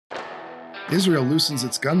Israel loosens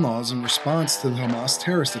its gun laws in response to the Hamas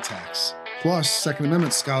terrorist attacks. Plus, Second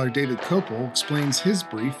Amendment scholar David Kopel explains his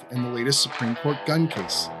brief in the latest Supreme Court gun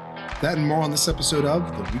case. That and more on this episode of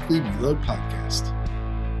the Weekly Reload Podcast.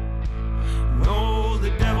 No, the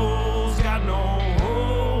devil's got no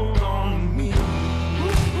hold on me.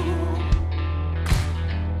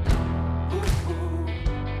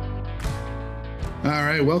 All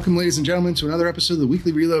right, welcome, ladies and gentlemen, to another episode of the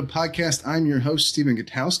Weekly Reload Podcast. I'm your host, Stephen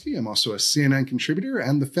Gutowski. I'm also a CNN contributor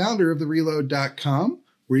and the founder of TheReload.com,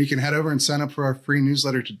 where you can head over and sign up for our free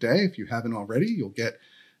newsletter today. If you haven't already, you'll get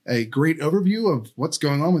a great overview of what's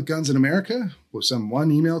going on with guns in America. We'll send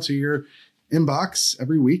one email to your inbox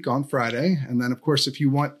every week on Friday. And then, of course, if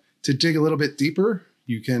you want to dig a little bit deeper,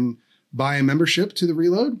 you can buy a membership to The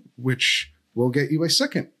Reload, which will get you a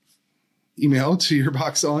second email to your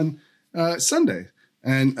box on Sunday,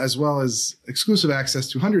 and as well as exclusive access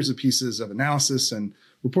to hundreds of pieces of analysis and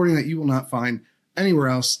reporting that you will not find anywhere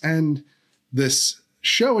else, and this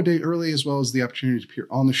show a day early, as well as the opportunity to appear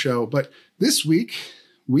on the show. But this week,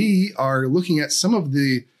 we are looking at some of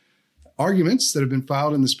the arguments that have been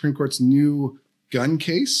filed in the Supreme Court's new gun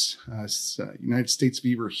case, United States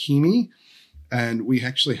v. Rahimi. And we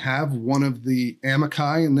actually have one of the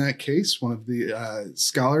amici in that case, one of the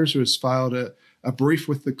scholars who has filed a brief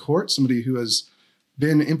with the court, somebody who has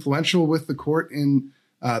been influential with the court in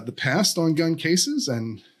the past on gun cases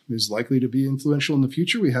and is likely to be influential in the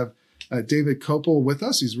future. We have David Kopel with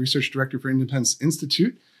us. He's research director for Independence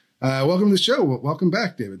Institute. Welcome to the show. Welcome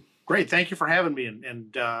back, David. Great. Thank you for having me.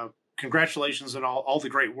 And congratulations on all the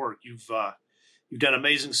great work. You've done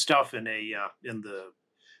amazing stuff in the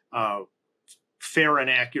fair and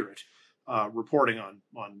accurate reporting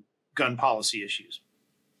on gun policy issues.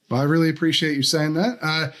 Well, I really appreciate you saying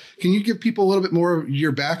that. Can you give people a little bit more of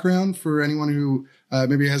your background for anyone who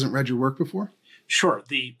maybe hasn't read your work before? Sure.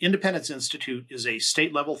 The Independence Institute is a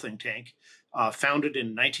state-level think tank founded in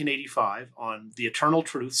 1985 on the eternal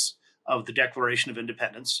truths of the Declaration of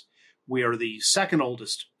Independence. We are the second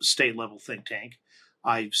oldest state-level think tank.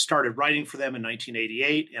 I started writing for them in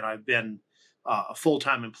 1988, and I've been a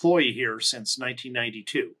full-time employee here since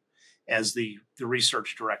 1992 as the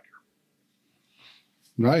research director.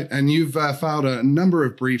 Right. And you've filed a number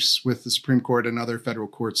of briefs with the Supreme Court and other federal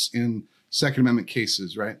courts in Second Amendment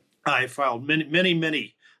cases, right? I filed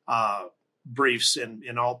many briefs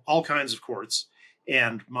in all kinds of courts,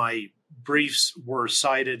 and my briefs were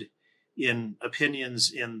cited in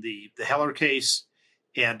opinions in the Heller case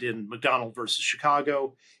and in McDonald versus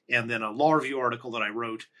Chicago, and then a law review article that I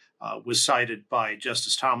wrote was cited by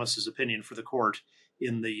Justice Thomas's opinion for the court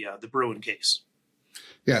in the Bruin case.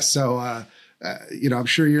 Yeah. So, I'm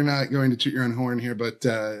sure you're not going to toot your own horn here, but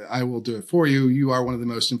I will do it for you. You are one of the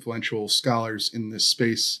most influential scholars in this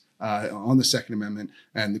space on the Second Amendment,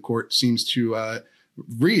 and the court seems to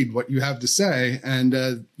read what you have to say,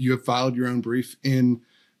 and you have filed your own brief in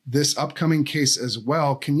this upcoming case as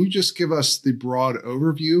well. Can you just give us the broad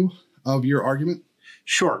overview of your argument?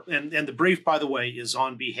 Sure. And the brief, by the way, is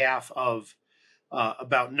on behalf of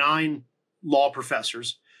about 9 law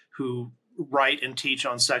professors who write and teach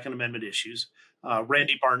on Second Amendment issues.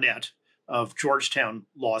 Randy Barnett of Georgetown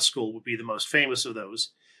Law School would be the most famous of those.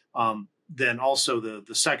 Then also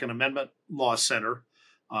the Second Amendment Law Center,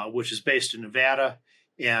 which is based in Nevada,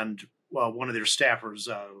 and one of their staffers,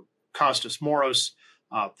 Costas Moros,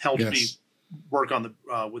 helped me work on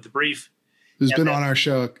with the brief. Who's been on our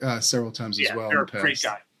show several times as well. Yeah, great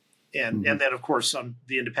guy. And then, of course,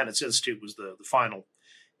 the Independence Institute was the final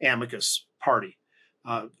amicus party.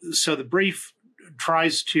 So the brief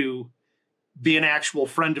tries to be an actual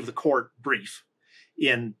friend of the court brief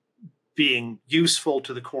in being useful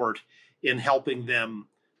to the court in helping them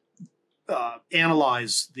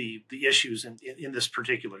analyze the issues in this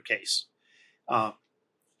particular case. And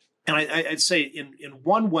I'd say in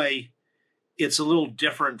one way, it's a little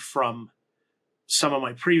different from some of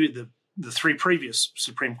my the 3 previous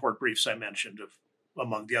Supreme Court briefs I mentioned,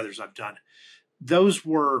 among the others I've done. Those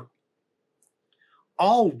were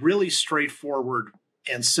all really straightforward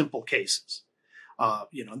and simple cases.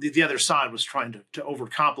 The other side was trying to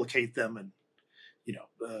overcomplicate them and,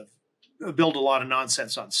 build a lot of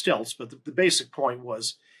nonsense on stilts. But the basic point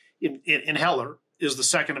was in Heller, is the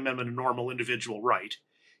Second Amendment a normal individual right?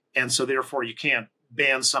 And so therefore you can't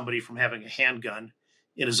ban somebody from having a handgun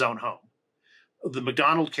in his own home. The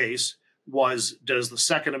McDonald case was, does the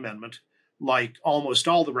Second Amendment, like almost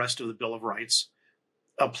all the rest of the Bill of Rights,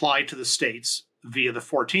 apply to the states via the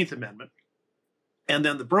 14th Amendment? And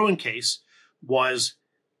then the Bruin case was,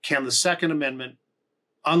 can the Second Amendment,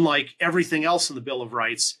 unlike everything else in the Bill of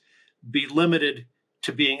Rights, be limited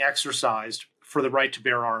to being exercised for the right to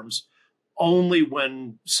bear arms only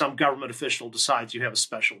when some government official decides you have a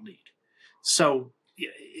special need. So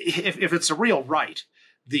if it's a real right,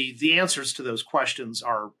 the answers to those questions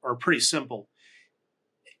are pretty simple.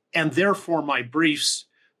 And therefore, my briefs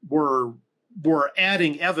were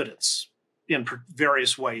adding evidence in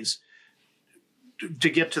various ways to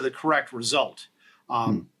get to the correct result.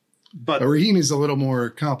 But Rahimi's a little more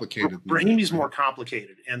complicated. Rahimi's more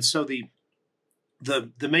complicated. And so the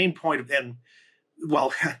main point, and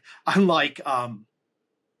well, unlike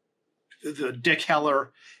the Dick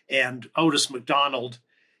Heller and Otis McDonald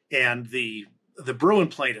and the Bruin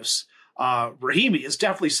plaintiffs, Rahimi is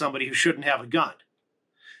definitely somebody who shouldn't have a gun.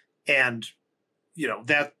 And,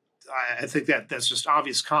 that I think that's just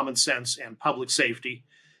obvious common sense and public safety.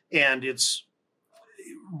 And it's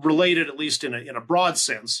related, at least in a broad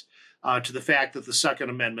sense, to the fact that the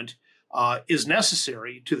Second Amendment is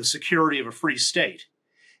necessary to the security of a free state.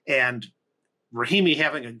 And Rahimi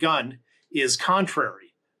having a gun is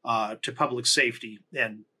contrary to public safety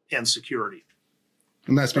and security.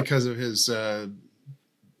 And that's because of his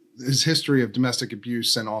history of domestic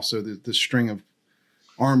abuse and also the string of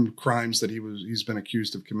armed crimes that he's been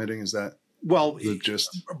accused of committing. Is that the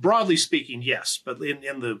gist? Broadly speaking, yes. But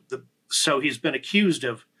so he's been accused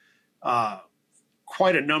of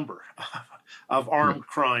quite a number of armed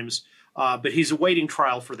crimes, but he's awaiting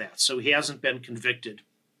trial for that. So he hasn't been convicted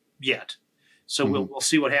yet. So we'll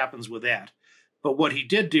see what happens with that. But what he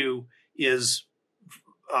did do is,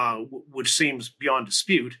 which seems beyond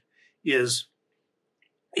dispute, is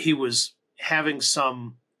he was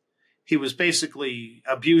basically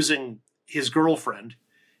abusing his girlfriend,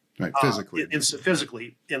 right,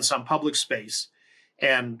 physically in some public space,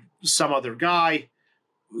 and some other guy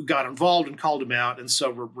got involved and called him out, and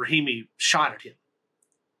so Rahimi shot at him.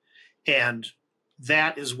 And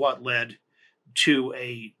that is what led to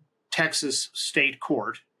a Texas state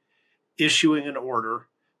court issuing an order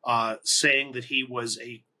saying that he was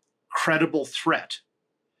a credible threat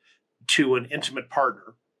to an intimate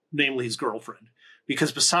partner, namely his girlfriend,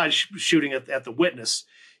 because besides shooting at the witness,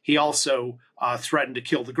 he also threatened to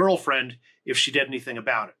kill the girlfriend if she did anything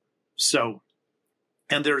about it. So,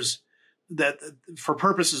 and there's that for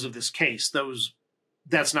purposes of this case,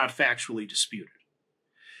 that's not factually disputed.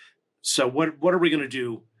 So what are we going to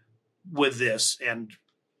do with this? And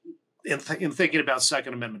in thinking about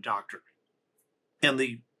Second Amendment doctrine, and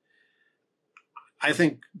I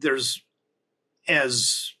think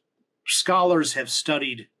as scholars have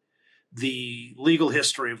studied the legal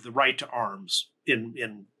history of the right to arms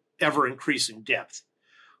in ever increasing depth,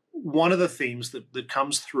 one of the themes that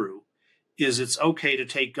comes through is it's okay to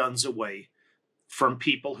take guns away from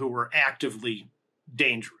people who are actively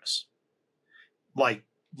dangerous, like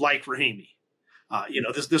Rahimi.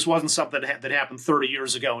 This wasn't something that happened 30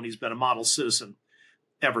 years ago, and he's been a model citizen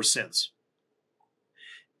ever since.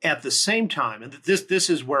 At the same time, and this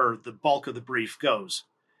is where the bulk of the brief goes,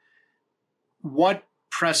 what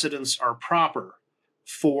precedents are proper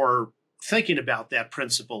for thinking about that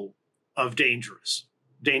principle of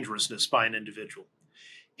dangerousness by an individual?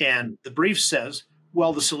 And the brief says,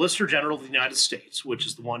 well, the Solicitor General of the United States, which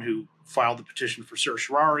is the one who filed the petition for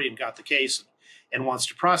certiorari and got the case and wants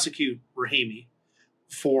to prosecute Rahimi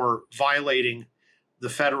for violating the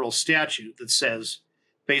federal statute that says,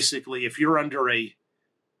 basically, if you're under a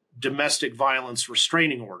domestic violence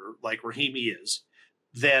restraining order, like Rahimi is,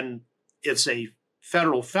 then it's a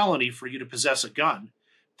federal felony for you to possess a gun,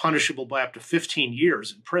 punishable by up to 15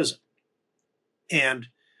 years in prison. And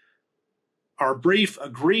our brief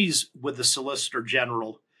agrees with the Solicitor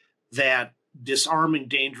General that disarming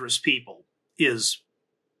dangerous people is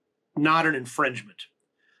not an infringement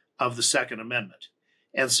of the Second Amendment.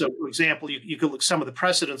 And so, for example, you could look, some of the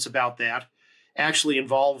precedents about that actually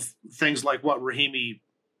involve things like what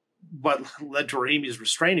led to Rahimi's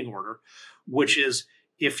restraining order, which is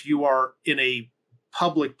if you are in a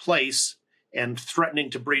public place and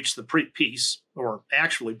threatening to breach the peace or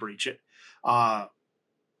actually breach it,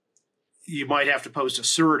 you might have to post a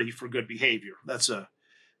surety for good behavior. That's a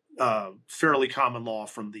fairly common law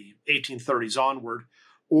from the 1830s onward,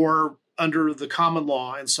 or under the common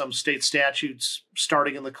law and some state statutes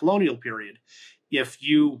starting in the colonial period. If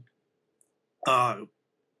you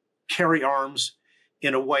carry arms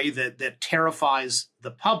in a way that terrifies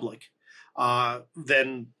the public,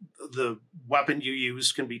 then the weapon you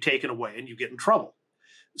use can be taken away and you get in trouble.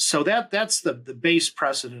 So that's the base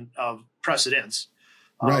precedents.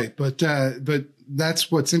 Right. But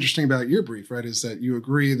that's what's interesting about your brief, right, is that you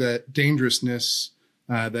agree that dangerousness,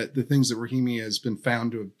 that the things that Rahimi has been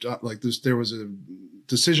found to have done, like this, there was a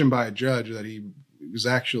decision by a judge that he is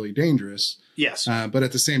actually dangerous. Yes. But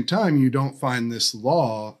at the same time, you don't find this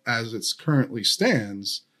law as it's currently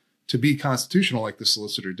stands to be constitutional like the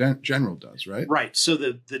Solicitor General does, right? Right. So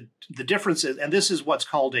the difference is, and this is what's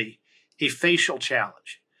called a facial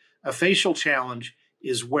challenge. A facial challenge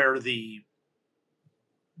is where the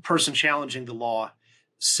person challenging the law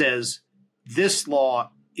says this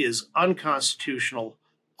law is unconstitutional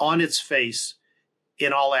on its face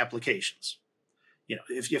in all applications. You know,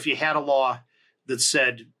 if you had a law that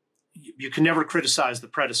said you can never criticize the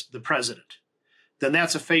president, then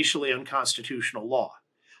that's a facially unconstitutional law.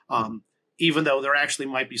 Even though there actually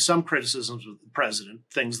might be some criticisms of the president,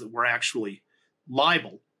 things that were actually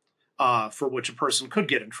libel, for which a person could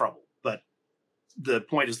get in trouble. But the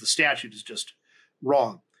point is the statute is just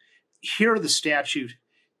wrong. Here, the statute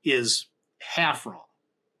is half wrong.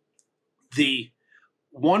 The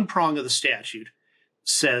one prong of the statute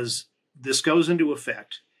says this goes into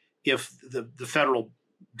effect if the federal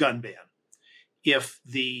gun ban, if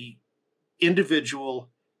the individual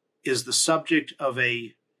is the subject of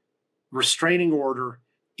a restraining order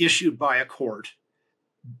issued by a court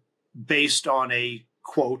based on a,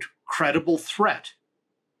 quote, credible threat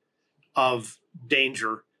of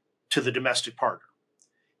danger to the domestic partner,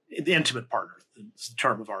 the intimate partner, is the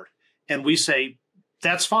term of art. And we say,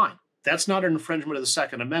 that's fine. That's not an infringement of the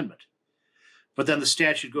Second Amendment. But then the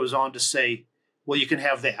statute goes on to say, well, you can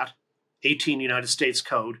have that. 18 United States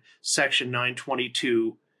Code, Section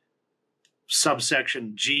 922,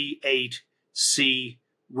 subsection G8C,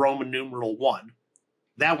 Roman numeral 1.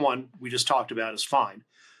 That one we just talked about is fine.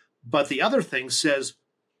 But the other thing says,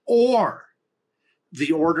 or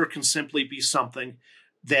the order can simply be something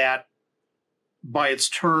that by its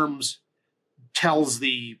terms tells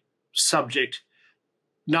the subject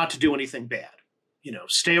not to do anything bad. You know,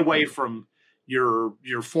 stay away from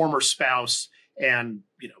your former spouse and,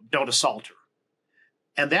 you know, don't assault her.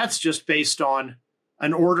 And that's just based on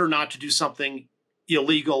an order not to do something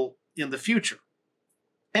illegal in the future.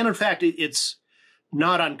 And in fact, it's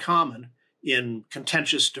not uncommon in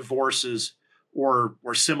contentious divorces or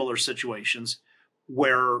similar situations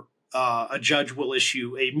where a judge will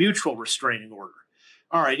issue a mutual restraining order.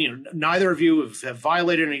 All right, you know, neither of you have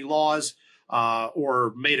violated any laws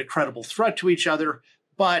or made a credible threat to each other,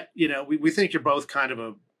 but, you know, we think you're both kind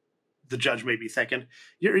of the judge may be thinking,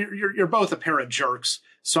 you're both apparent jerks,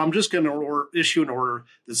 so I'm just going to issue an order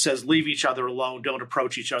that says leave each other alone, don't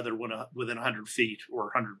approach each other within 100 feet or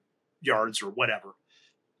 100 yards or whatever.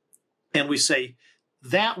 And we say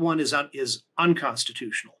that one is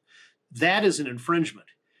unconstitutional. That is an infringement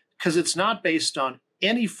because it's not based on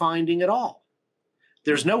any finding at all.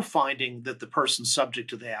 There's no finding that the person subject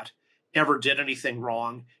to that ever did anything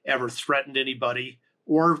wrong, ever threatened anybody,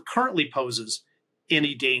 or currently poses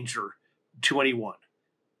any danger to anyone.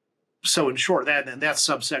 So in short, that's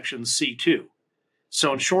subsection C2.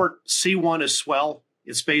 So in short, C1 is swell.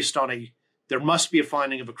 It's based on there must be a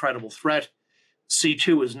finding of a credible threat.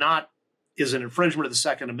 C2 is an infringement of the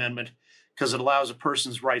Second Amendment because it allows a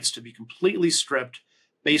person's rights to be completely stripped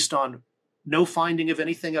based on no finding of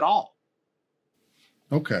anything at all.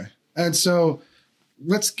 Okay. And so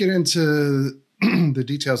let's get into the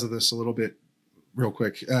details of this a little bit real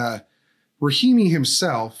quick. Rahimi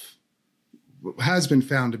himself has been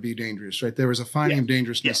found to be dangerous, right? There was a finding of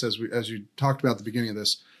dangerousness as you talked about at the beginning of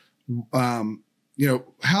this. You know,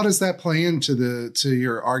 how does that play into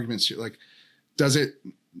your arguments? Like, does it,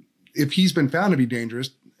 if he's been found to be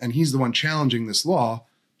dangerous and he's the one challenging this law,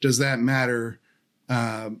 does that matter?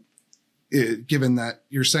 Given that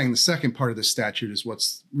you're saying the second part of the statute is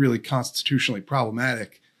what's really constitutionally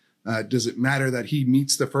problematic, does it matter that he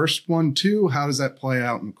meets the first one too? How does that play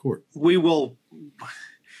out in court?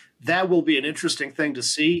 That will be an interesting thing to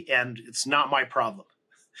see, and it's not my problem.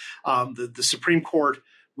 The Supreme Court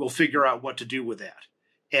will figure out what to do with that.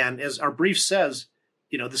 And as our brief says,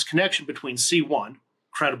 you know, this connection between C1,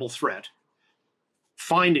 credible threat,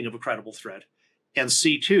 finding of a credible threat, and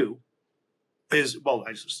C2 is,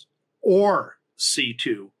 or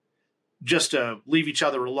C2, just a leave each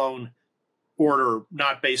other alone order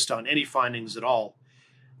not based on any findings at all.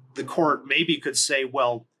 The court maybe could say,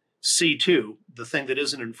 well, C2, the thing that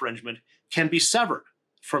is an infringement, can be severed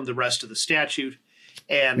from the rest of the statute.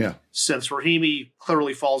 And since Rahimi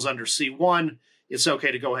clearly falls under C1, it's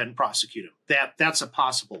okay to go ahead and prosecute him. That's a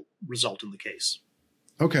possible result in the case.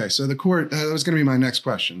 Okay, so the court, that was going to be my next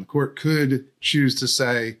question. The court could choose to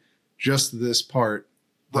say just this part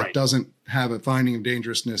that doesn't have a finding of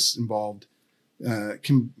dangerousness involved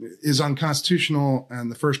is unconstitutional,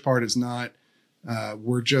 and the first part is not.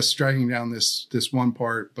 We're just striking down this one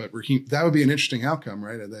part, but Rahimi, that would be an interesting outcome,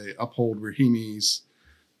 right? They uphold Rahimi's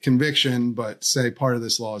conviction, but say part of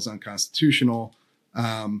this law is unconstitutional.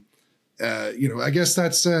 I guess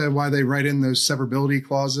that's why they write in those severability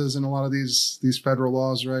clauses in a lot of these federal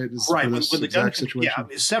laws, right? Right. When the gun,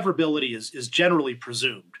 severability is generally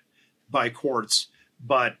presumed by courts,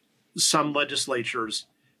 but some legislatures,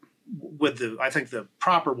 I think the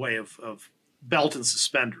proper way of belt and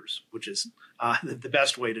suspenders, which is the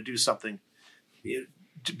best way to do something,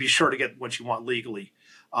 to be sure to get what you want legally.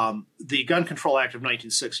 The Gun Control Act of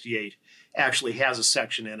 1968 actually has a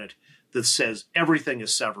section in it that says everything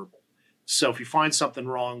is severable. So if you find something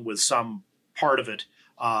wrong with some part of it,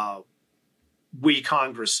 we,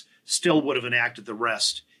 Congress, still would have enacted the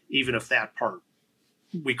rest, even if that part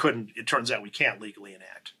we couldn't. It turns out we can't legally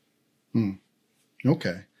enact.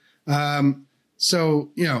 Okay.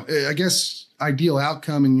 So, I guess ideal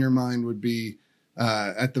outcome in your mind would be,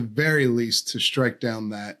 at the very least, to strike down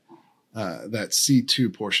that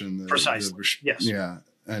C2 portion. Precisely. Yes. Yeah.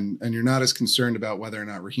 And you're not as concerned about whether or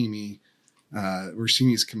not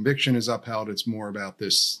Rahimi's conviction is upheld. It's more about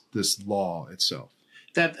this law itself.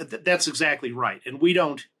 That's exactly right. And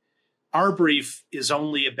our brief is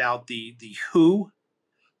only about the who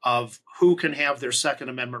can have their Second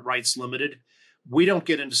Amendment rights limited. We don't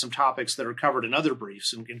get into some topics that are covered in other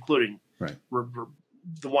briefs, including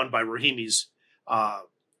the one by Rahimi's,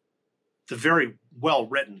 the very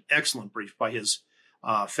well-written, excellent brief by his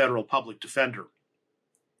federal public defender,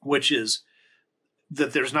 which is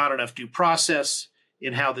that there's not enough due process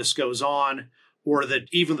in how this goes on, or that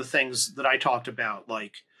even the things that I talked about,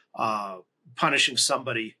 like punishing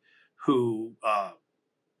somebody who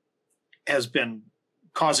has been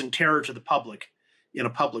causing terror to the public in a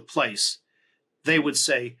public place, they would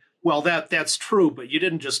say, well, that's true, but you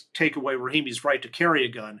didn't just take away Rahimi's right to carry a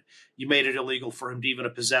gun. You made it illegal for him to even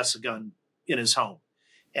possess a gun in his home.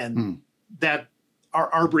 And that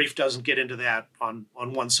our brief doesn't get into that on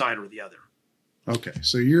one side or the other. Okay.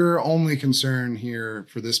 So your only concern here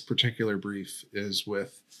for this particular brief is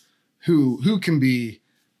with who can be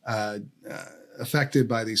affected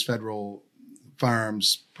by these federal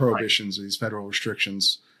firearms prohibitions, these federal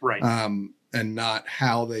restrictions. Right. And not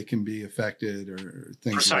how they can be affected or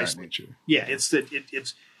things Precisely. of that nature. Yeah, it's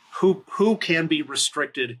who can be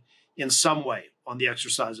restricted in some way on the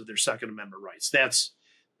exercise of their Second Amendment rights. That's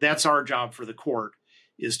our job for the court,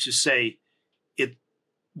 is to say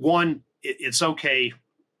it's okay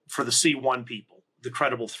for the C1 people, the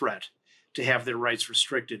credible threat, to have their rights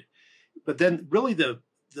restricted. But then really the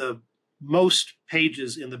most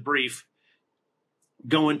pages in the brief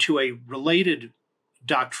go into a related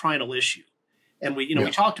doctrinal issue. And we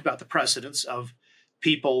talked about the precedents of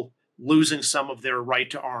people losing some of their right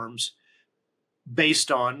to arms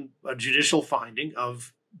based on a judicial finding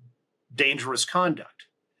of dangerous conduct.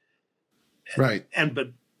 Right.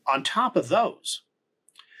 But on top of those,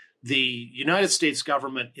 the United States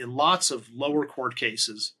government, in lots of lower court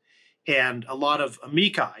cases and a lot of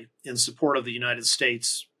amici in support of the United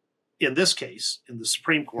States, in this case, in the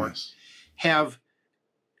Supreme Court, have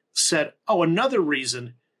said, another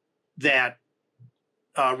reason that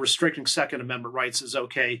restricting Second Amendment rights is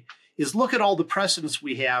okay is look at all the precedents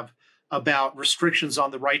we have about restrictions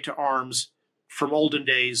on the right to arms from olden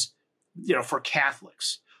days, for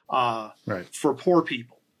Catholics, for poor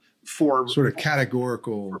people, for sort of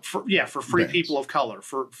categorical, for free people of color,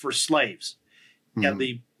 for slaves,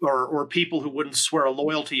 and or people who wouldn't swear a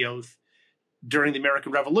loyalty oath during the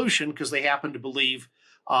American Revolution because they happened to believe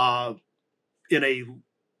in a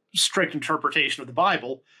strict interpretation of the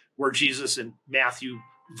Bible, where Jesus in Matthew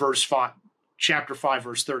chapter 5,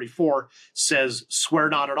 verse 34 says, "Swear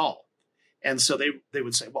not at all." And so they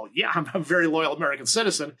would say, well, yeah, I'm a very loyal American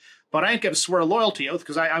citizen, but I ain't going to swear a loyalty oath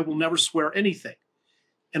because I will never swear anything.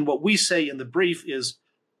 And what we say in the brief is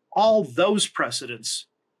all those precedents,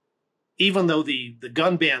 even though the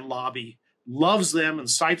gun ban lobby loves them and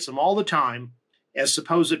cites them all the time as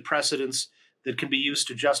supposed precedents that can be used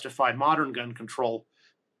to justify modern gun control,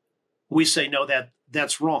 we say, no,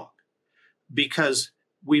 that's wrong, because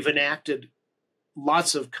we've enacted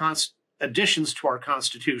lots of additions to our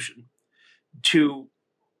Constitution to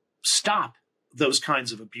stop those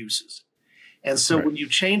kinds of abuses. And so when you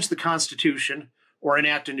change the Constitution or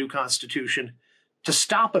enact a new Constitution to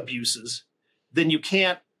stop abuses, then you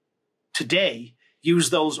can't today use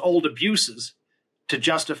those old abuses to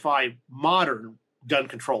justify modern gun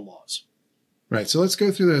control laws. Right. So let's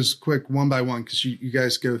go through those quick one by one, because you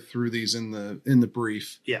guys go through these in the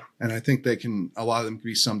brief. Yeah. And I think a lot of them can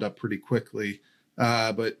be summed up pretty quickly.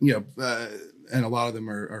 But and a lot of them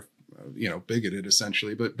are bigoted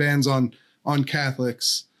essentially, but bans on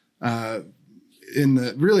Catholics,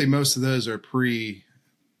 really most of those are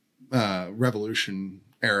pre-revolution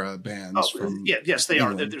era bans from yes, they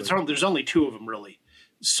England, are. There's only two of them, really.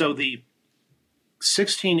 So the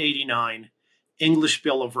 1689 English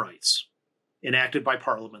Bill of Rights, enacted by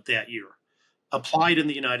Parliament that year, applied in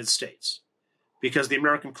the United States because the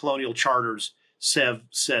American colonial charters said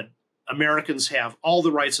Americans have all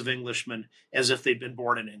the rights of Englishmen as if they'd been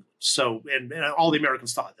born in England. So, and all the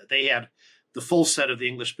Americans thought that they had the full set of the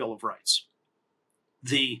English Bill of Rights.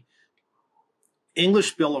 The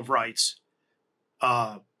English Bill of Rights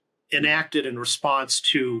enacted in response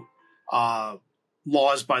to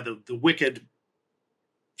laws by the wicked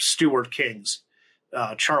Stuart kings,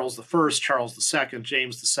 Charles I, Charles II,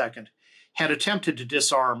 James II, had attempted to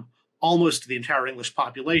disarm almost the entire English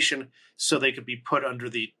population so they could be put under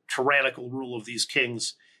the tyrannical rule of these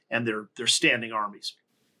kings and their standing armies.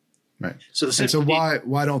 Right. So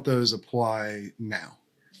why don't those apply now?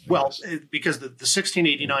 Well, because the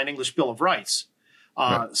 1689 English Bill of Rights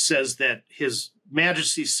says that His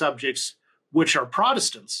Majesty's subjects, which are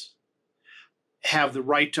Protestants, have the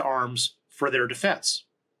right to arms for their defense.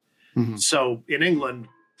 Mm-hmm. So in England,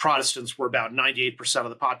 Protestants were about 98% of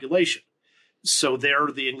the population. So there,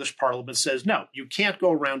 the English Parliament says, no, you can't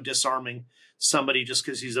go around disarming somebody just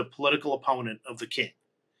because he's a political opponent of the king.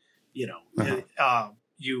 You know,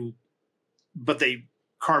 but they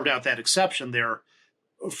carved out that exception there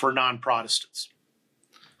for non-Protestants.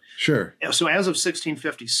 Sure. So as of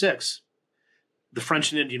 1656, the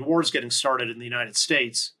French and Indian War is getting started in the United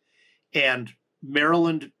States, and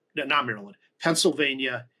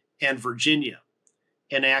Pennsylvania and Virginia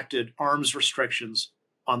enacted arms restrictions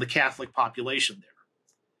on the Catholic population there.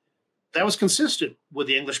 That was consistent with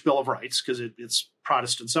the English Bill of Rights because it's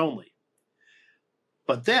Protestants only.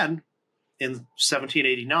 But then, in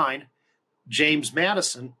 1789, James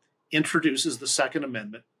Madison introduces the Second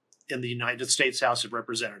Amendment in the United States House of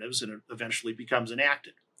Representatives, and it eventually becomes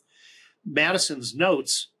enacted. Madison's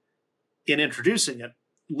notes in introducing it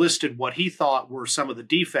listed what he thought were some of the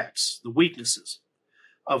defects, the weaknesses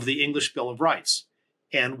of the English Bill of Rights.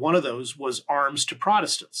 And one of those was arms to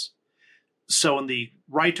Protestants. So in the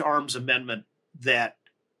Right to Arms Amendment that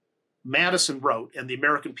Madison wrote and the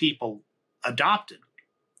American people adopted,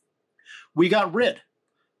 we got rid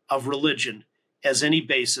of religion as any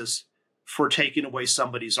basis for taking away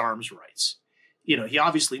somebody's arms rights. You know, he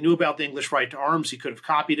obviously knew about the English right to arms. He could have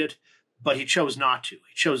copied it, but he chose not to.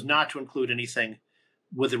 He chose not to include anything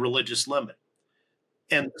with a religious limit.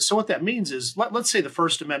 And so what that means is, let's say the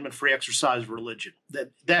First Amendment free exercise of religion,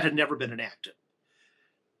 that had never been enacted.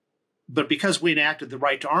 But because we enacted the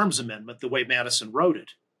Right to Arms Amendment the way Madison wrote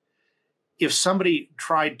it, if somebody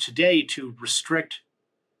tried today to restrict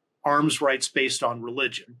arms rights based on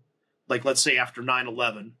religion, like let's say after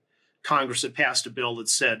 9/11, Congress had passed a bill that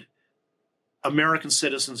said American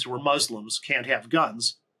citizens who are Muslims can't have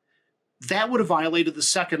guns, that would have violated the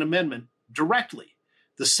Second Amendment directly.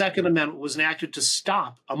 The Second Amendment was enacted to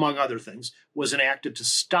stop, among other things, was enacted to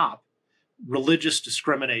stop religious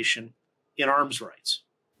discrimination in arms rights.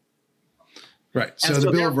 Right. So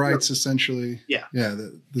the Bill of Rights essentially,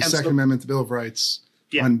 the Second Amendment, the Bill of Rights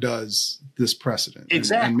undoes this precedent.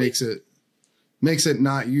 Exactly. And makes it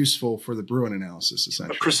not useful for the Bruin analysis,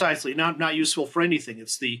 essentially. Precisely. Not useful for anything.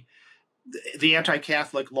 It's the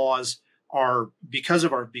anti-Catholic laws are because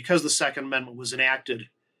the Second Amendment was enacted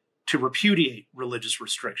to repudiate religious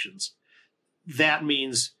restrictions. That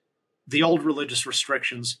means the old religious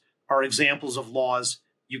restrictions are examples of laws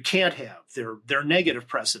you can't have. They're negative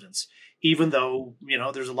precedents, even though, you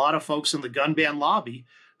know, there's a lot of folks in the gun ban lobby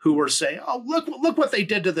who were saying, oh, look what they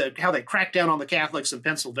did to how they cracked down on the Catholics in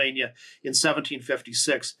Pennsylvania in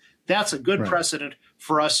 1756. That's a good precedent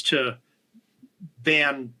for us to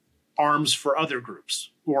ban arms for other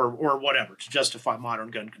groups or whatever to justify modern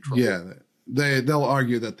gun control. Yeah, they'll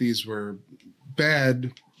argue that these were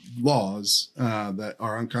bad laws that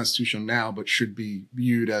are unconstitutional now, but should be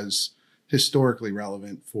viewed as historically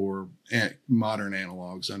relevant for modern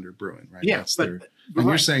analogs under Bruin, right? Yeah, and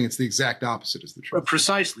you're saying it's the exact opposite is the truth.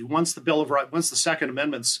 Precisely. Once the Second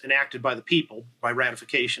Amendment's enacted by the people by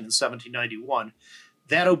ratification in 1791,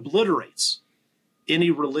 that obliterates any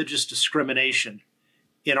religious discrimination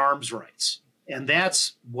in arms rights, and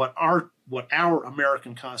that's what our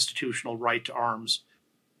American constitutional right to arms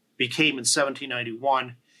became in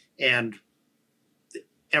 1791, and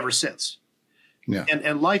ever since. Yeah,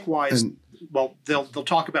 and likewise, they'll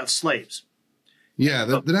talk about slaves. Yeah,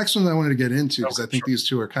 the next one I wanted to get into, because I think these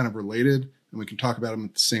two are kind of related, and we can talk about them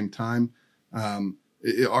at the same time.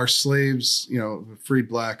 Are slaves, freed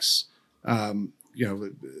blacks,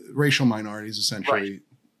 racial minorities, essentially,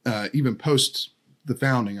 even post the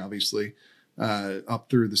founding, obviously, up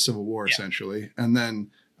through the Civil War, essentially. And then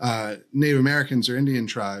Native Americans or Indian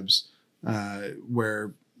tribes,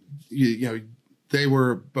 where they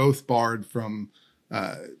were both barred from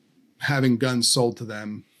having guns sold to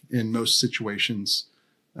them in most situations,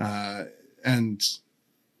 and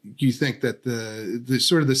you think that the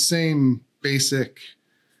sort of the same basic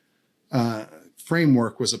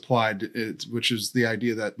framework was applied, which is the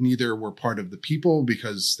idea that neither were part of the people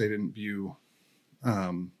because they didn't view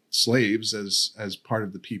slaves as part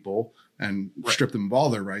of the people and strip them of all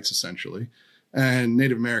their rights, essentially. And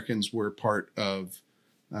Native Americans were part of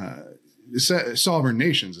sovereign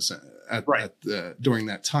nations during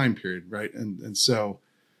that time period, right? And so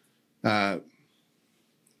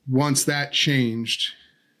once that changed,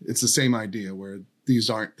 it's the same idea where these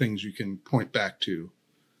aren't things you can point back to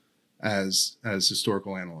as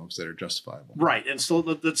historical analogs that are justifiable. Right. And so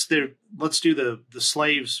let's do the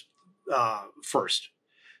slaves first.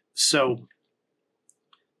 So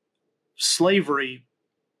slavery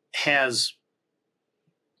has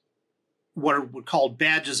what are called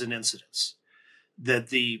badges and incidents, that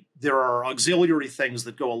there are auxiliary things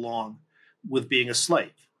that go along with being a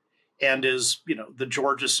slave. And as the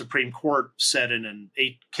Georgia Supreme Court said in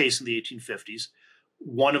a case in the 1850s,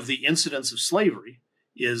 one of the incidents of slavery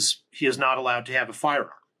is he is not allowed to have a firearm.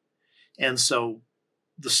 And so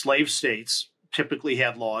the slave states typically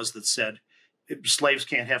had laws that said slaves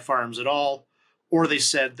can't have firearms at all, or they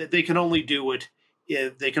said that they can only do it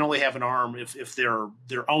if they can only have an arm if their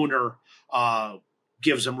owner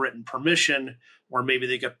gives them written permission, or maybe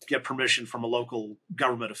they get permission from a local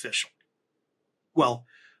government official. Well,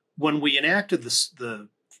 when we enacted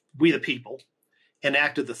we the people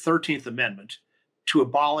enacted the 13th Amendment to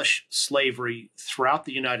abolish slavery throughout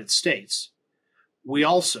the United States, we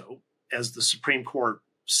also, as the Supreme Court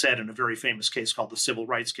said in a very famous case called the Civil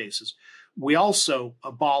Rights Cases, we also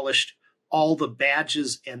abolished all the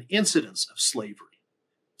badges and incidents of slavery,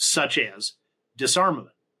 such as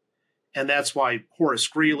disarmament. And that's why Horace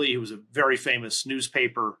Greeley, who was a very famous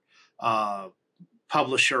newspaper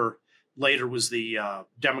publisher, later was the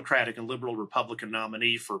Democratic and Liberal Republican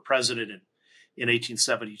nominee for president in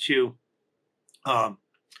 1872.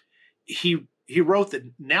 He wrote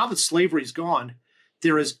that now that slavery's gone,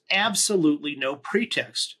 there is absolutely no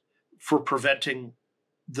pretext for preventing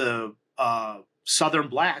the Southern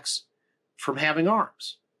blacks from having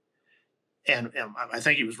arms. And I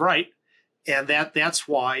think he was right. And that's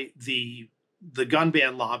why the gun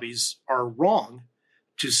ban lobbies are wrong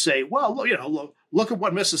to say, well, look at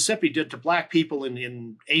what Mississippi did to black people in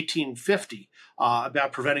 1850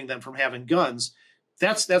 about preventing them from having guns.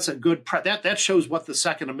 That's a good that shows what the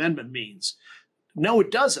Second Amendment means. No, it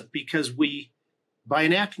doesn't, because by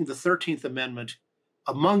enacting the 13th Amendment,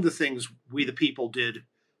 among the things we the people did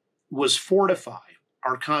was fortify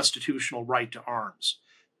our constitutional right to arms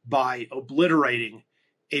by obliterating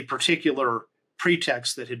a particular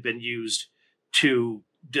pretext that had been used to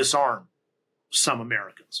disarm some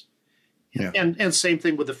Americans. Yeah. And same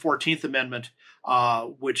thing with the 14th Amendment,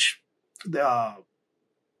 which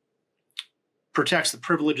protects the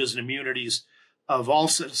privileges and immunities of all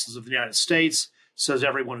citizens of the United States, says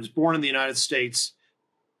everyone who's born in the United States,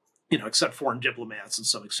 except foreign diplomats in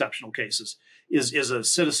some exceptional cases, is a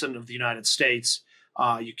citizen of the United States.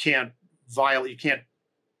 You can't violate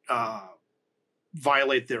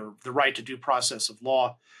the right to due process of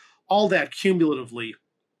law. All that cumulatively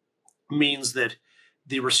means that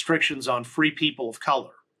the restrictions on free people of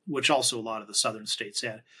color, which also a lot of the southern states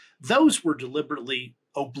had, those were deliberately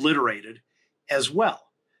obliterated as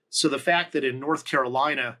well. So the fact that in North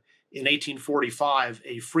Carolina in 1845,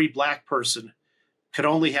 a free black person could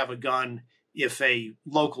only have a gun if a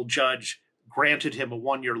local judge granted him a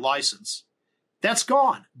 1-year license, that's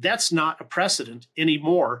gone. That's not a precedent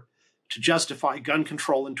anymore to justify gun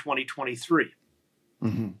control in 2023.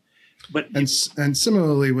 Mm-hmm. But and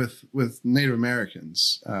similarly with Native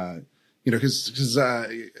Americans, because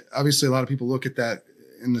obviously a lot of people look at that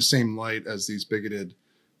in the same light as these bigoted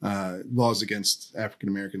laws against African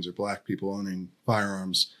Americans or black people owning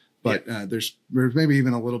firearms. But there's maybe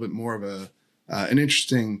even a little bit more of an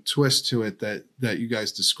interesting twist to it that you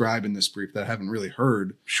guys describe in this brief that I haven't really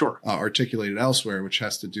heard articulated elsewhere, which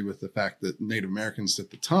has to do with the fact that Native Americans at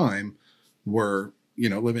the time were,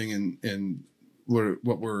 living in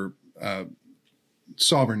what were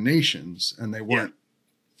sovereign nations, and they weren't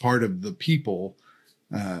part of the people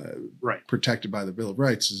protected by the Bill of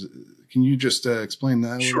Rights. Can you just explain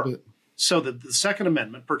that a little bit? So the Second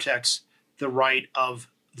Amendment protects the right of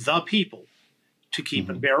the people to keep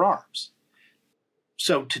and bear arms.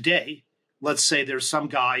 So today, let's say there's some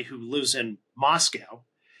guy who lives in Moscow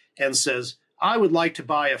and says, I would like to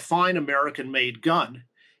buy a fine American-made gun,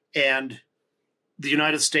 and the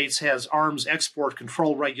United States has arms export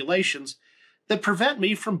control regulations that prevent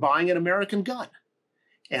me from buying an American gun.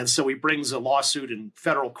 And so he brings a lawsuit in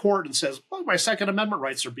federal court and says, well, my Second Amendment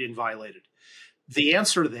rights are being violated. The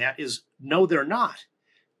answer to that is no, they're not,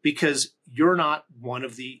 because you're not one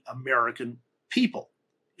of the American people.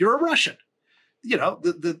 You're a Russian. You know,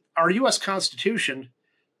 our U.S. Constitution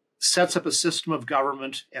sets up a system of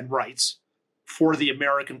government and rights for the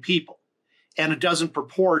American people. And it doesn't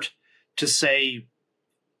purport to say,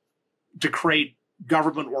 to create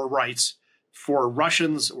government or rights for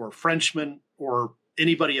Russians or Frenchmen or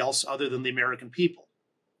anybody else other than the American people.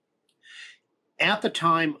 At the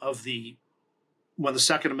time of when the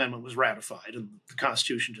Second Amendment was ratified, and the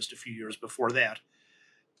Constitution just a few years before that,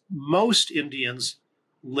 most Indians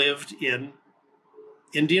lived in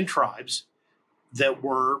Indian tribes that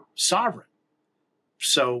were sovereign.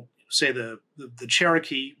 So, say the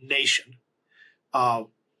Cherokee Nation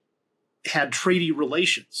had treaty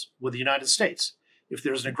relations with the United States. If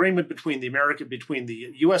there's an agreement between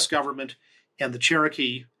the U.S. government and the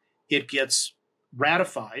Cherokee, it gets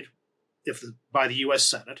ratified by the U.S.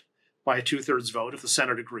 Senate by a 2/3 vote if the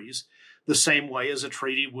Senate agrees, the same way as a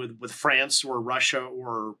treaty with France or Russia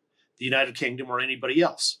or the United Kingdom or anybody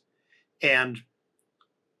else. And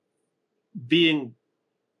being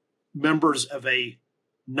members of a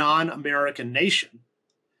non-American nation,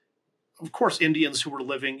 of course, Indians who were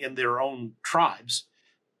living in their own tribes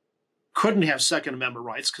couldn't have Second Amendment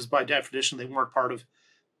rights because by definition, they weren't part of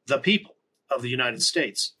the people of the United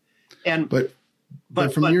States. And but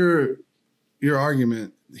from your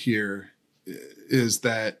argument here is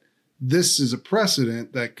that this is a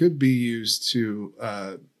precedent that could be used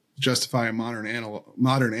to justify a modern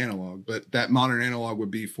analog, but that modern analog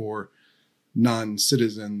would be for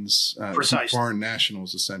non-citizens, foreign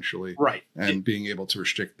nationals, essentially, right? And being able to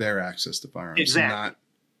restrict their access to firearms, exactly.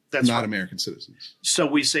 Not right. American citizens. So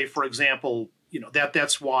we say, for example,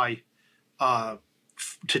 that's why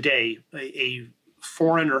today a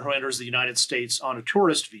foreigner who enters the United States on a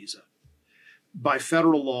tourist visa, by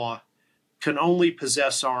federal law, can only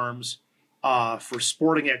possess arms for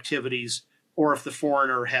sporting activities, or if the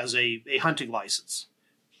foreigner has a hunting license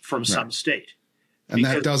from some state. And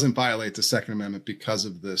that doesn't violate the Second Amendment because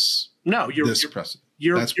of this. No, you're precedent.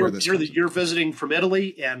 You're visiting from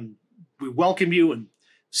Italy, and we welcome you and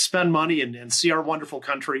spend money and see our wonderful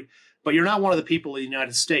country, but you're not one of the people of the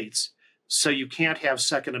United States, so you can't have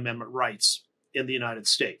Second Amendment rights in the United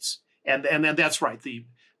States. And that's right. The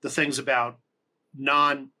things about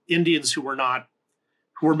non-Indians who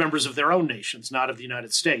were members of their own nations, not of the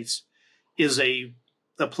United States, is a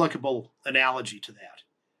applicable analogy to that.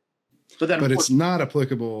 But it's not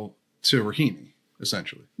applicable to Rahimi,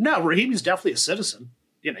 essentially. No, Rahimi's definitely a citizen.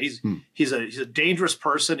 He's a dangerous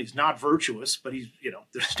person. He's not virtuous, but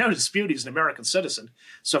there's no dispute he's an American citizen.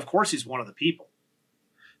 So of course he's one of the people.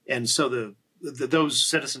 And so those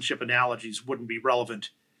citizenship analogies wouldn't be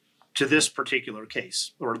relevant to this particular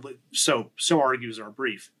case, or so argues our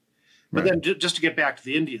brief. But then just to get back to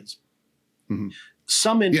the Indians,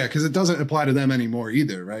 some Indians, because it doesn't apply to them anymore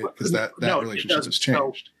either, right? Because that relationship has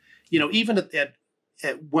changed. So, even at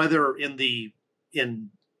whether in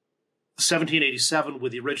 1787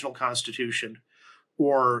 with the original Constitution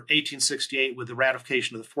or 1868 with the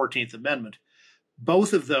ratification of the 14th Amendment,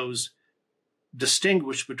 both of those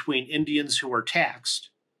distinguish between Indians who are taxed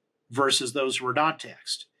versus those who are not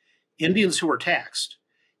taxed. Indians who are taxed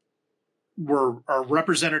are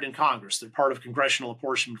represented in Congress. They're part of congressional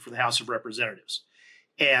apportionment for the House of Representatives.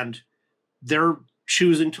 And they're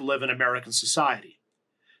choosing to live in American society.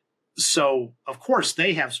 So, of course,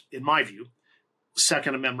 they have, in my view,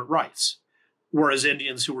 Second Amendment rights. Whereas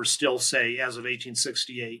Indians who were still, say, as of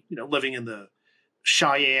 1868, living in the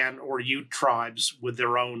Cheyenne or Ute tribes with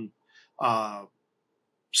their own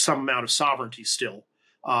some amount of sovereignty still,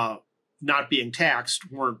 not being taxed,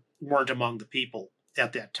 weren't among the people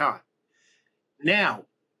at that time. Now,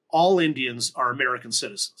 all Indians are American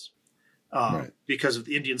citizens because of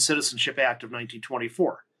the Indian Citizenship Act of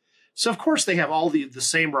 1924. So, of course, they have all the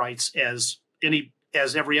same rights as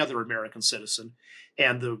every other American citizen,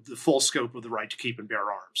 and the full scope of the right to keep and bear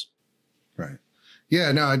arms. Right.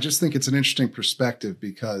 Yeah, no, I just think it's an interesting perspective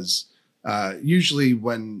because usually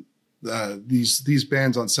when these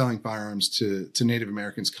bans on selling firearms to Native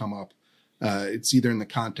Americans come up, it's either in the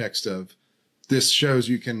context of this shows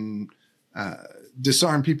you can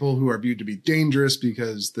disarm people who are viewed to be dangerous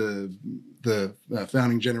because the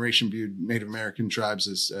founding generation viewed Native American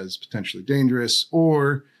tribes as potentially dangerous,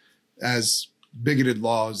 or as bigoted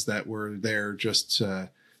laws that were there just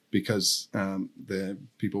because the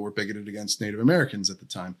people were bigoted against Native Americans at the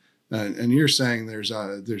time. And you're saying there's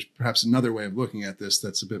perhaps another way of looking at this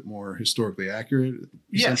that's a bit more historically accurate.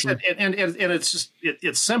 Yes, and it's just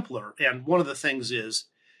it's simpler. And one of the things is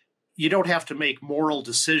you don't have to make moral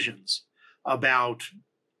decisions about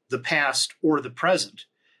the past or the present.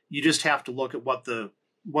 You just have to look at what the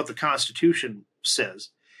Constitution says.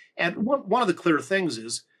 And one of the clear things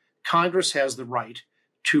is Congress has the right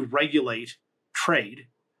to regulate trade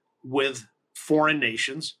with foreign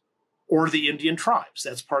nations or the Indian tribes.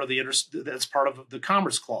 That's part of the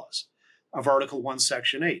Commerce Clause of Article 1,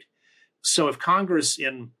 Section 8. So if Congress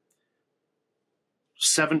in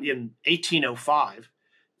 1805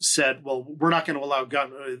 said, well, we're not going to allow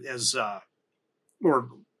gun or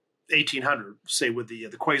 1800, say with the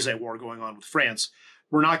Quasi-War going on with France,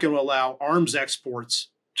 we're not going to allow arms exports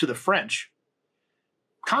to the French.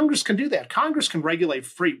 Congress can do that. Congress can regulate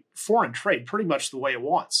free foreign trade pretty much the way it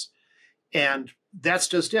wants. And that's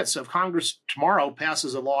just it. So if Congress tomorrow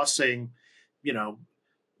passes a law saying,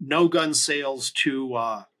 no gun sales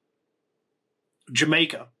to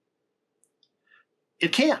Jamaica,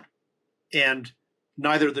 it can. And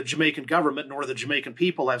neither the Jamaican government nor the Jamaican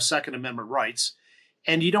people have Second Amendment rights.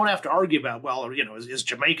 And you don't have to argue about, is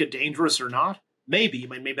Jamaica dangerous or not? Maybe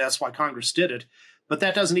that's why Congress did it. But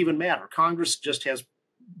that doesn't even matter. Congress just has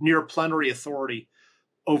near plenary authority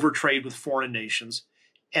over trade with foreign nations.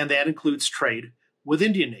 And that includes trade with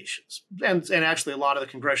Indian nations. And actually, a lot of the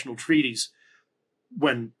congressional treaties,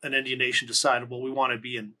 when an Indian nation decided, well, we want to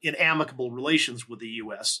be in amicable relations with the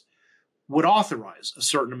U.S., would authorize a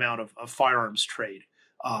certain amount of firearms trade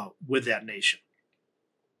with that nation.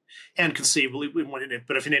 And conceivably,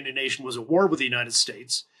 but if an Indian nation was at war with the United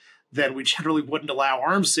States, then we generally wouldn't allow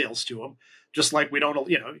arms sales to them, just like we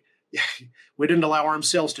we didn't allow arms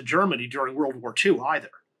sales to Germany during World War II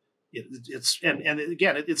either.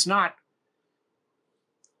 It's not,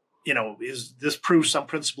 is this proves some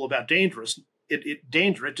principle about danger.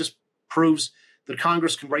 It just proves that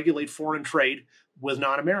Congress can regulate foreign trade with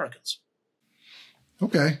non-Americans.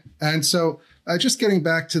 Okay. And so just getting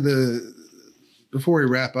back to before we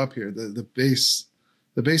wrap up here, the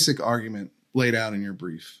basic argument laid out in your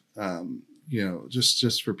brief,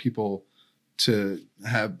 just for people to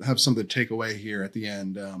have something to take away here at the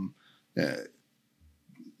end.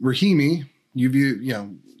 Rahimi,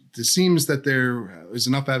 it seems that there is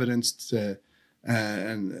enough evidence to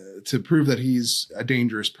prove that he's a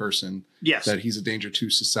dangerous person. Yes. That he's a danger to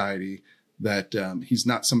society, that he's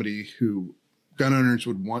not somebody who gun owners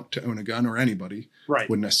would want to own a gun, or anybody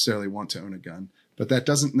would necessarily want to own a gun. But that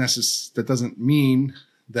doesn't mean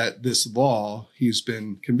that this law he's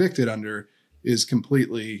been convicted under is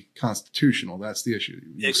completely constitutional. That's the issue.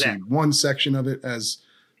 You see one section of it as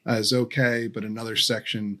okay, but another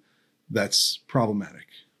section that's problematic.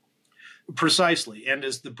 Precisely. And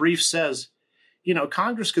as the brief says,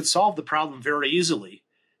 Congress could solve the problem very easily.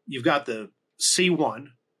 You've got the C1,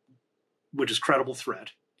 which is credible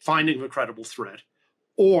threat, finding of a credible threat,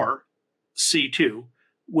 or C2,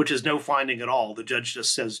 which is no finding at all. The judge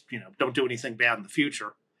just says, don't do anything bad in the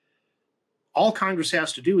future. All Congress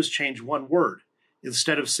has to do is change one word.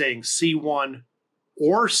 Instead of saying C1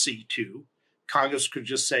 or C2, Congress could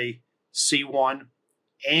just say C1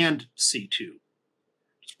 and C2.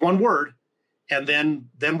 It's one word, and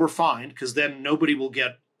then we're fine, because then nobody will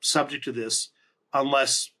get subject to this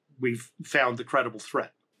unless we've found the credible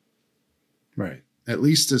threat. Right. At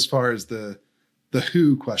least as far as the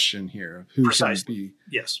who question here, of who can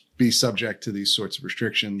be subject to these sorts of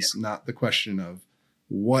restrictions, not the question of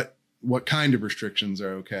what kind of restrictions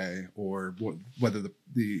are okay, or whether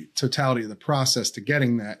the totality of the process to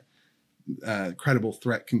getting that credible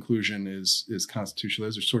threat conclusion is constitutional.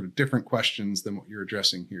 Those are sort of different questions than what you're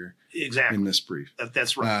addressing here in this brief.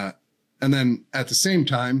 That's right. And then at the same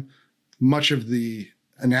time, much of the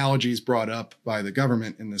analogies brought up by the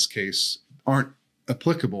government in this case aren't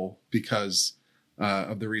applicable because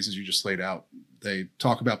of the reasons you just laid out. They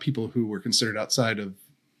talk about people who were considered outside of,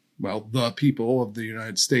 the people of the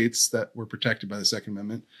United States that were protected by the Second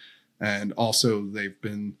Amendment. And also they've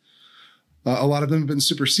been, a lot of them have been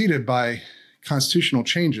superseded by constitutional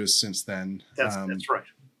changes since then. That's right.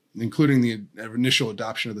 Including the initial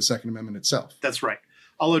adoption of the Second Amendment itself. That's right.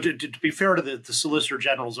 Although to be fair to the Solicitor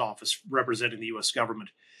General's office representing the U.S.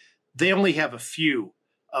 government, they only have a few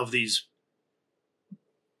of these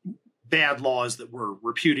bad laws that were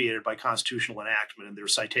repudiated by constitutional enactment in their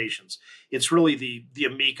citations. It's really the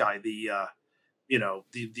amici,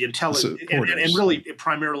 the intelligence, and really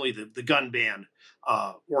primarily the gun ban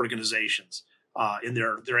organizations in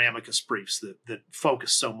their amicus briefs that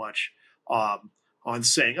focus so much on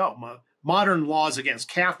saying, modern laws against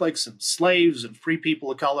Catholics and slaves and free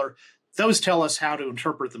people of color, those tell us how to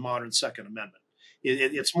interpret the modern Second Amendment.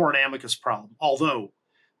 It's more an amicus problem, although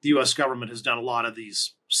the U.S. government has done a lot of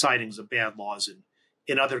these citings of bad laws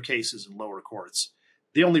in other cases in lower courts.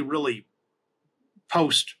 The only really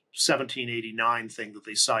post-1789 thing that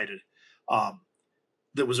they cited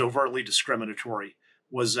that was overtly discriminatory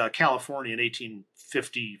was California in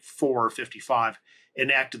 1854 or 55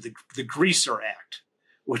 enacted the Greaser Act,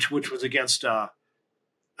 which was against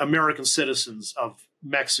American citizens of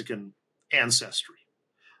Mexican ancestry.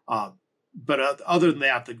 But other than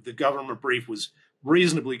that, the government brief was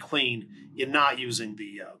reasonably clean in not using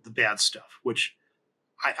the bad stuff, which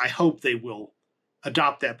I hope they will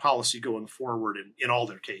adopt that policy going forward in all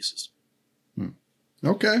their cases.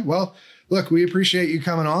 Okay. Well, look, we appreciate you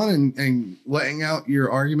coming on and laying out your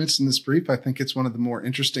arguments in this brief. I think it's one of the more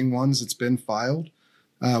interesting ones that's been filed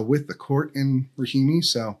with the court in Rahimi.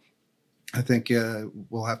 So I think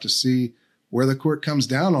we'll have to see where the court comes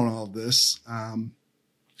down on all of this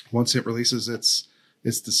once it releases its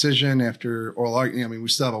decision after oral argument. I mean, we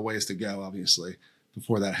still have a ways to go, obviously,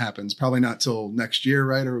 before that happens. Probably not till next year,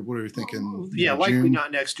 right? Or what are you thinking? Yeah, likely June?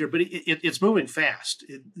 not next year, but it's moving fast.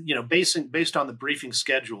 Based on the briefing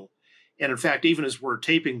schedule, and in fact, even as we're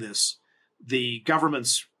taping this, the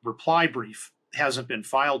government's reply brief hasn't been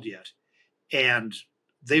filed yet, and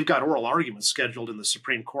they've got oral arguments scheduled in the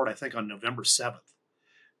Supreme Court, I think, on November 7th,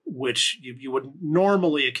 which you would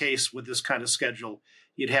normally, a case with this kind of schedule,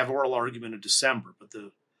 you'd have oral argument in December, but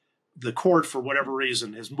the court, for whatever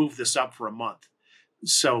reason, has moved this up for a month.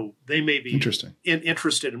 So they may be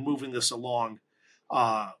interested in moving this along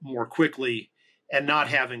more quickly and not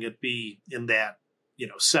having it be in that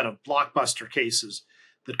set of blockbuster cases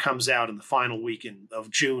that comes out in the final week of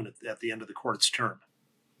June at the end of the court's term.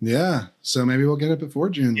 Yeah. So maybe we'll get it before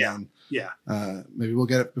June. Yeah. Then. Yeah. Maybe we'll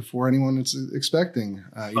get it before anyone is expecting.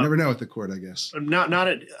 You never know with the court, I guess.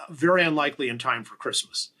 Very unlikely in time for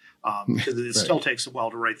Christmas because it right. Still takes a while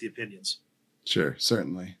to write the opinions. Sure,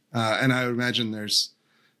 certainly. And I would imagine this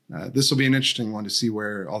will be an interesting one to see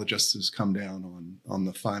where all the justices come down on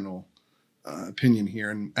the final opinion here,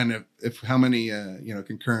 and if how many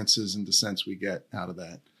concurrences and dissents we get out of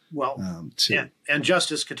that. Well, and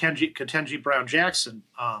Justice Ketanji Brown Jackson,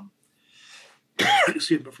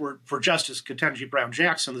 excuse me, for Justice Ketanji Brown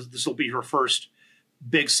Jackson, this will be her first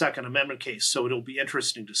big Second Amendment case, so it'll be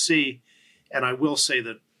interesting to see. And I will say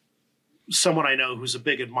that someone I know who's a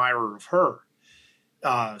big admirer of her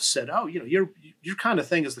said, "Oh, your kind of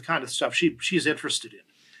thing is the kind of stuff she's interested in,"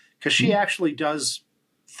 because she actually does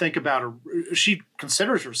think about she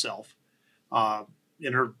considers herself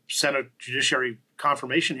in her Senate Judiciary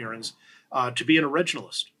confirmation hearings to be an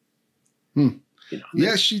originalist.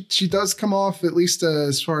 Yeah, she does come off, at least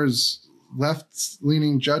as far as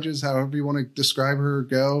left-leaning judges, however you want to describe her,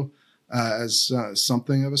 go as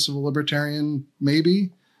something of a civil libertarian,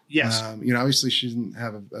 maybe. Yes. Obviously she didn't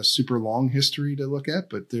have a super long history to look at,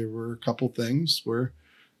 but there were a couple things where,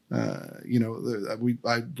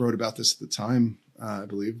 I wrote about this at the time, I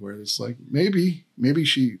believe, where it's like, maybe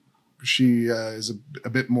she is a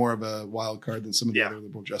bit more of a wild card than some of the other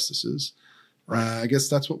liberal justices. Right. I guess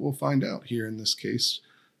that's what we'll find out here in this case.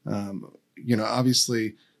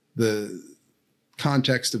 Obviously the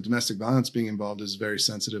context of domestic violence being involved is very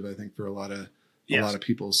sensitive, I think, for a lot of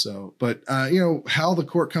people. So, but how the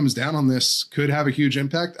court comes down on this could have a huge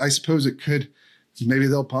impact. I suppose it could. Maybe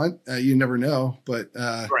they'll punt. You never know. But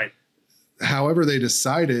right. However they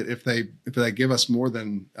decide it, if they give us more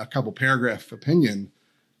than a couple paragraph opinion,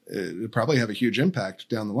 it'll probably have a huge impact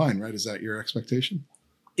down the line, right? Is that your expectation?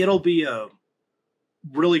 It'll be a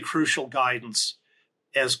really crucial guidance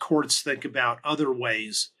as courts think about other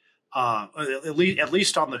ways, at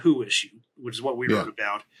least on the who issue, which is what we wrote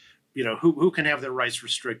about. Who can have their rights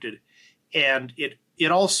restricted, and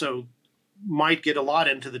it also might get a lot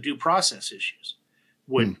into the due process issues,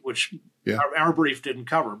 which our brief didn't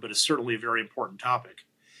cover, but it's certainly a very important topic.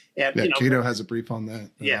 And Cato has a brief on that.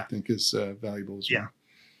 I think is valuable as well.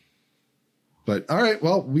 But all right,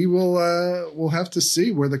 well, we'll have to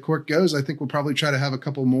see where the court goes. I think we'll probably try to have a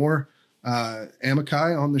couple more amici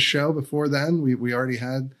on the show before then. We already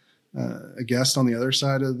had a guest on the other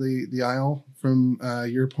side of the aisle from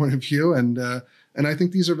your point of view, and I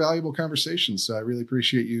think these are valuable conversations. So I really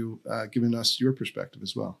appreciate you giving us your perspective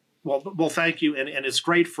as well. Well, thank you, and it's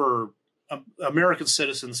great for American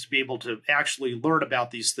citizens to be able to actually learn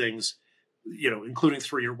about these things, including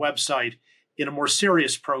through your website, in a more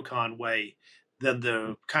serious pro-con way than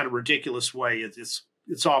the kind of ridiculous way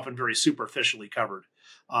it's often very superficially covered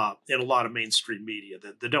in a lot of mainstream media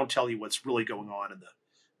that don't tell you what's really going on in the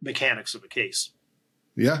mechanics of a case.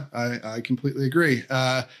 Yeah, I completely agree.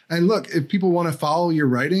 And look, if people want to follow your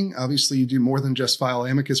writing, obviously you do more than just file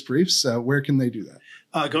amicus briefs. Where can they do that?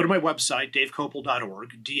 Go to my website,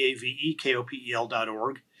 davekopel.org,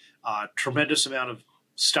 davekopel.org. Tremendous amount of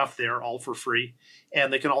stuff there, all for free.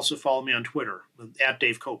 And they can also follow me on Twitter at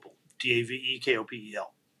Dave Kopel, Davekopel.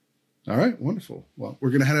 All right, wonderful. Well, we're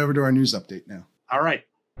going to head over to our news update now. All right.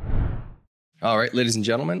 All right, ladies and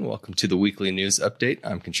gentlemen, welcome to the weekly news update.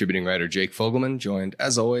 I'm contributing writer Jake Fogleman, joined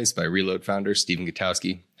as always by Reload founder Stephen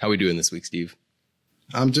Gutowski. How are we doing this week, Steve?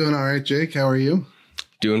 I'm doing all right, Jake. How are you?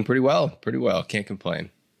 Doing pretty well. Can't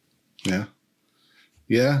complain. Yeah.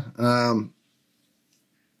 We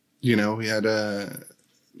had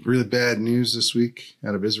really bad news this week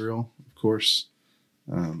out of Israel, of course.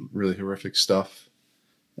 Really horrific stuff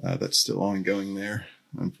that's still ongoing there,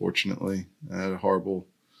 unfortunately. A horrible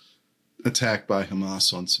attack by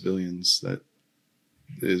Hamas on civilians that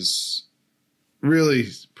is really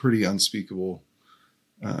pretty unspeakable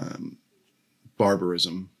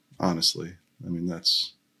barbarism, honestly. I mean,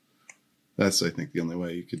 that's I think the only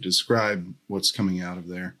way you could describe what's coming out of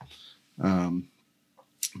there.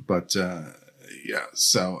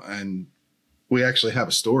 So, and we actually have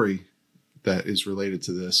a story that is related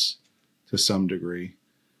to this to some degree,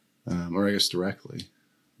 or I guess directly,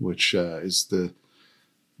 which is the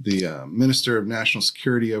Minister of National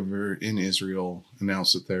Security over in Israel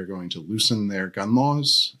announced that they're going to loosen their gun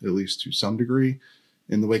laws, at least to some degree,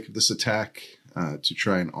 in the wake of this attack, to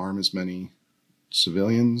try and arm as many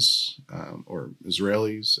civilians or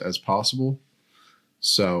Israelis as possible.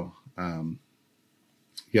 So,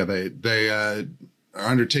 they are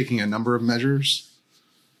undertaking a number of measures,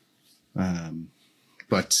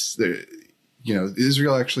 but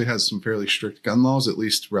Israel actually has some fairly strict gun laws, at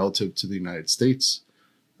least relative to the United States.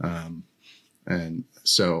 And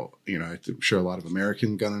so, I'm sure a lot of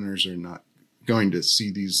American gun owners are not going to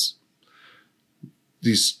see these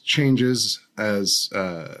changes as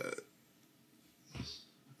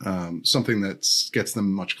something that gets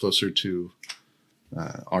them much closer to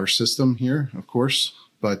our system here, of course.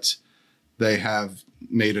 But they have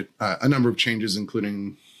made a number of changes,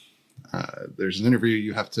 including there's an interview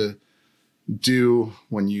you have to do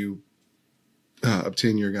when you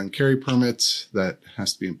obtain your gun carry permit that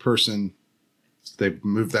has to be in person. They've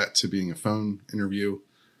moved that to being a phone interview.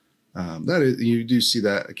 You do see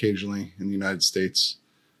that occasionally in the United States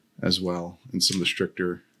as well in some of the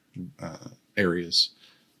stricter areas.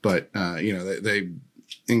 But, they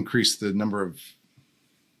increased the number of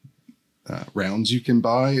rounds you can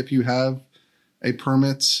buy if you have a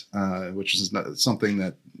permit, which is not something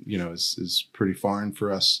that, is pretty foreign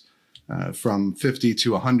for us, from 50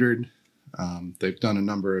 to 100. They've done a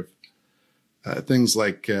number of things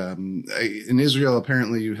like in Israel,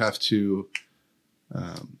 apparently you have to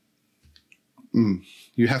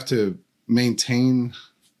maintain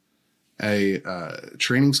a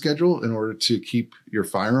training schedule in order to keep your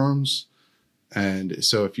firearms. And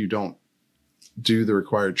so if you don't do the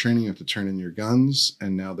required training, you have to turn in your guns.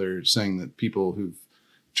 And now they're saying that people who've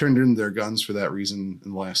turned in their guns for that reason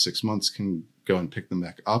in the last 6 months can go and pick them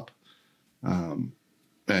back up.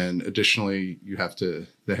 And additionally,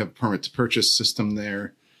 they have a permit to purchase system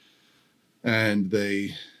there. And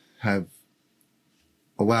they have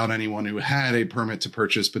allowed anyone who had a permit to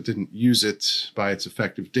purchase but didn't use it by its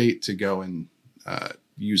effective date to go and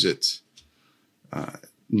use it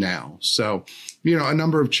now. So, a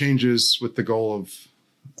number of changes with the goal of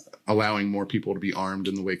allowing more people to be armed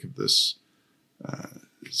in the wake of this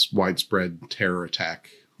widespread terror attack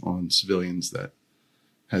on civilians that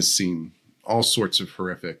has seen all sorts of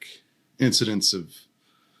horrific incidents of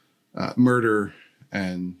murder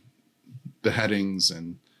and beheadings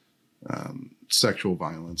and sexual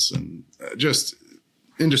violence and just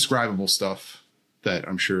indescribable stuff that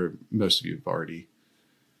I'm sure most of you have already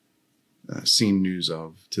seen news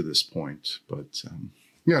of to this point. But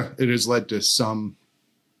it has led to some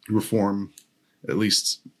reform, at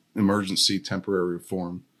least emergency temporary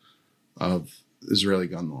reform of Israeli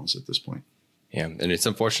gun laws at this point. Yeah, and it's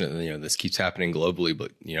unfortunate that, this keeps happening globally,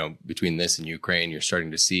 but, between this and Ukraine, you're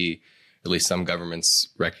starting to see at least some governments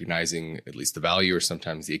recognizing at least the value or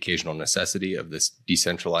sometimes the occasional necessity of this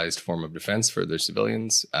decentralized form of defense for their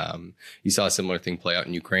civilians. You saw a similar thing play out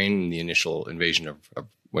in Ukraine in the initial invasion of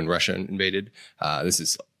when Russia invaded. This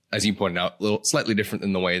is, as you pointed out, a little slightly different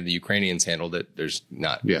than the way the Ukrainians handled it. There's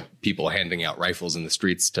not people handing out rifles in the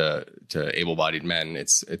streets to able-bodied men.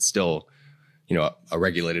 It's still, a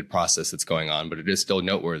regulated process that's going on, but it is still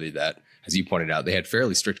noteworthy that, as you pointed out, they had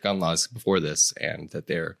fairly strict gun laws before this, and that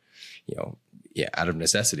they're, out of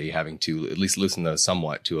necessity, having to at least loosen those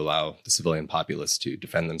somewhat to allow the civilian populace to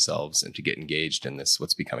defend themselves and to get engaged in this,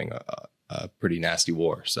 what's becoming a pretty nasty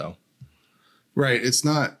war. So, right. It's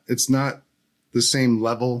not the same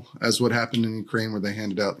level as what happened in Ukraine, where they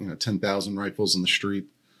handed out, 10,000 rifles in the street.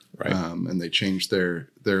 right. And they changed their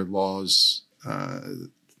laws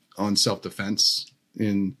on self-defense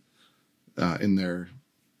in their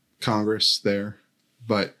Congress there.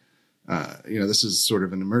 But this is sort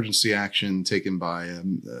of an emergency action taken by a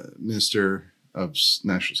minister of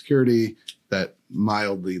national security that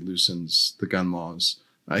mildly loosens the gun laws.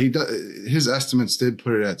 His estimates did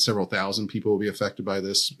put it at several thousand people will be affected by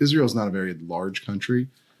this. Israel's not a very large country,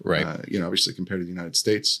 Right. Obviously compared to the United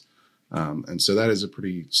States. And so that is a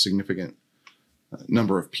pretty significant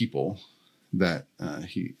number of people that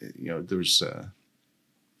he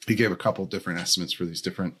gave a couple different estimates for these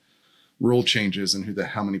different rule changes and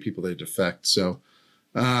how many people they'd affect. So,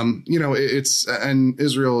 and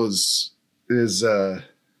Israel is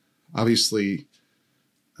obviously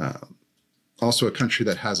also a country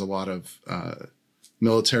that has a lot of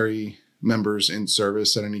military members in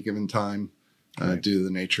service at any given time, Right. due to the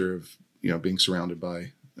nature of, being surrounded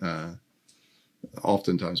by,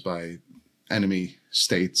 oftentimes by enemy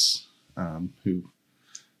states who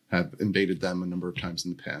have invaded them a number of times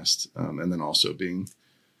in the past, and then also being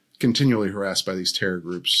continually harassed by these terror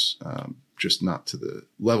groups, just not to the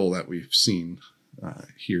level that we've seen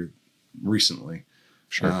here recently.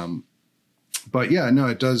 Sure. But yeah, no,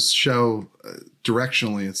 it does show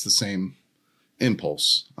directionally it's the same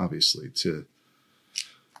impulse, obviously, to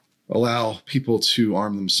allow people to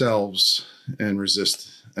arm themselves and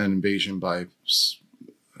resist an invasion by,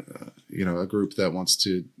 a group that wants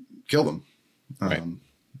to kill them, Right.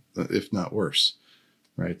 if not worse.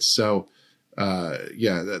 Right. So,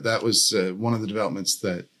 that was one of the developments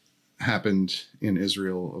that happened in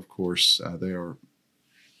Israel. Of course, they are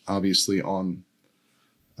obviously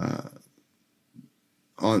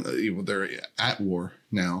they're at war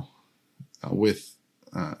now with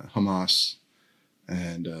Hamas,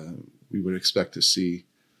 and we would expect to see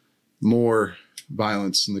more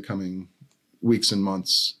violence in the coming weeks and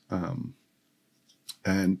months.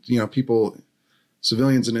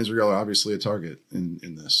 Civilians in Israel are obviously a target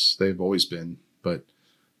in this. They've always been, but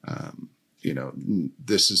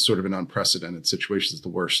this is sort of an unprecedented situation. It's the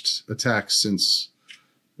worst attack since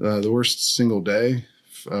the worst single day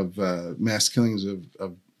of mass killings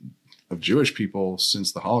of Jewish people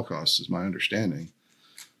since the Holocaust, is my understanding.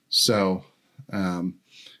 So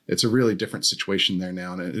it's a really different situation there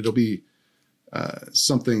now, and it'll be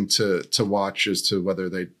something to watch as to whether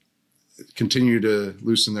they continue to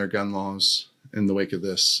loosen their gun laws in the wake of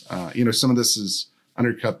this. Some of this is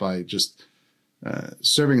undercut by just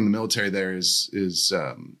serving in the military. There is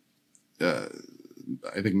I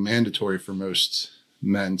think mandatory for most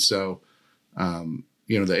men. So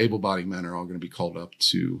the able-bodied men are all going to be called up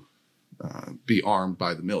to be armed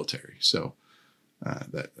by the military. So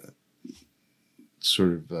that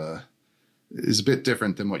sort of is a bit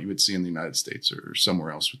different than what you would see in the United States or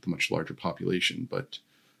somewhere else with a much larger population. But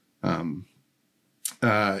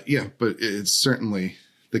but it's certainly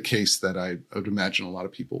the case that I would imagine a lot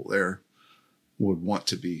of people there would want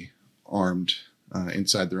to be armed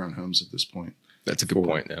inside their own homes at this point. That's a good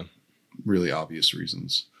point. Yeah. Really obvious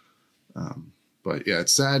reasons. But yeah,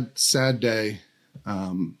 it's sad day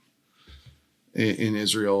in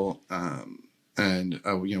Israel. And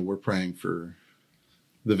we're praying for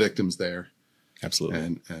the victims there.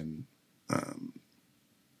 Absolutely. And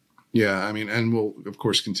we'll of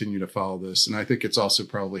course continue to follow this. And I think it's also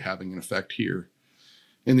probably having an effect here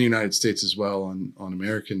in the United States as well on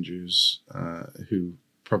American Jews who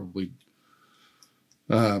probably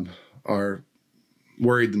are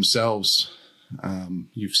worried themselves.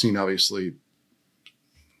 You've seen obviously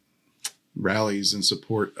rallies in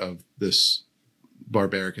support of this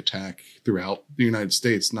barbaric attack throughout the United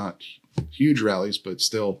States, not huge rallies, but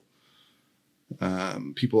still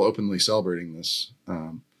people openly celebrating this.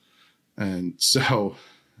 And so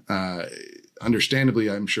understandably,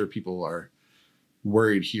 I'm sure people are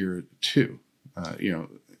worried here too.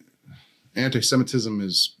 Anti-Semitism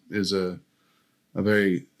has a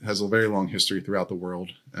very long history throughout the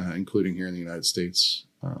world, including here in the United States,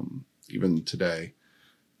 even today.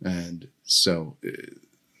 And so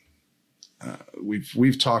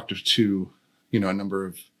we've talked to a number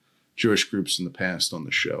of Jewish groups in the past on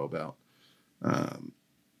the show about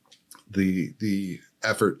the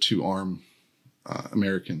effort to arm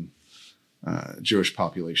American Jewish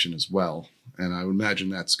population as well. And I would imagine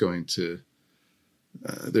that's going to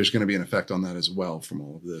there's going to be an effect on that as well from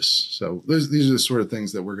all of this. So these are the sort of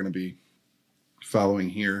things that we're going to be following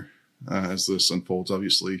here as this unfolds.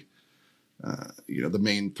 Obviously, the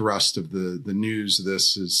main thrust of the news of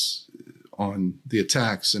this is on the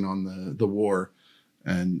attacks and on the war.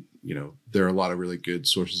 And, there are a lot of really good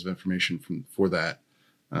sources of information for that.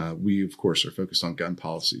 We, of course, are focused on gun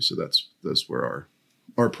policy. So that's where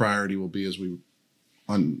our priority will be as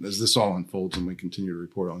this all unfolds and we continue to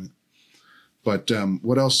report on it. But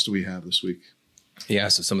what else do we have this week? Yeah,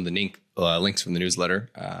 so some of the links from the newsletter.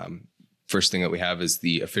 First thing that we have is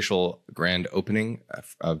the official grand opening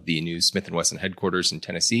of the new Smith & Wesson headquarters in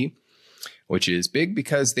Tennessee, which is big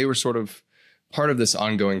because they were sort of part of this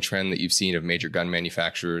ongoing trend that you've seen of major gun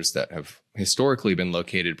manufacturers that have historically been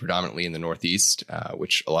located predominantly in the Northeast,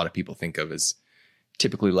 which a lot of people think of as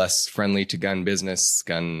typically less friendly to gun business,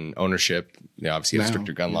 gun ownership. They obviously have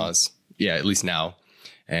stricter gun laws. Yeah, at least now.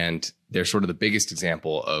 And they're sort of the biggest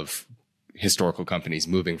example of historical companies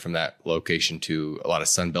moving from that location to a lot of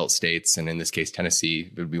Sunbelt states. And in this case, Tennessee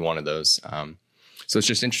would be one of those. So it's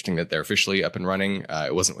just interesting that they're officially up and running.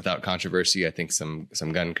 It wasn't without controversy. I think some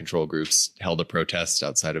gun control groups held a protest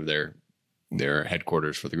outside of their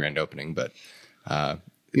headquarters for the grand opening, but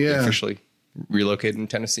they're officially relocated in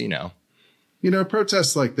Tennessee now.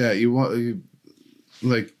 Protests like that,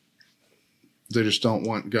 they just don't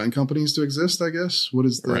want gun companies to exist, I guess. What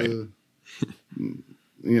is the,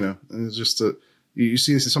 it's just you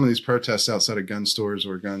see some of these protests outside of gun stores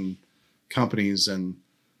or gun companies. And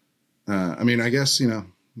I guess,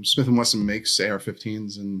 Smith & Wesson makes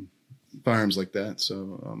AR-15s and firearms like that.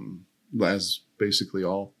 So as basically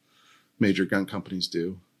all major gun companies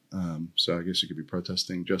do. So I guess you could be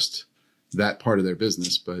protesting just that part of their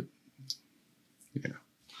business. But,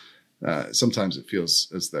 sometimes it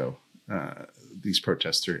feels as though these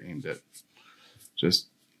protests are aimed at just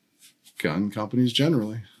gun companies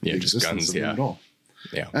generally. Yeah, just guns. Yeah. At all.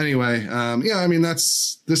 Yeah. Anyway,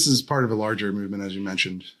 this is part of a larger movement, as you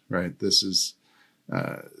mentioned, right? This is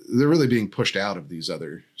they're really being pushed out of these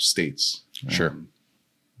other states, sure,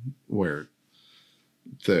 where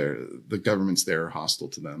the governments there are hostile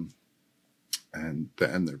to them and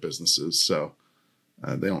their businesses. So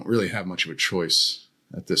they don't really have much of a choice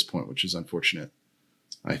at this point, which is unfortunate,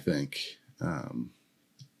 I think.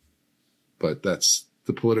 But that's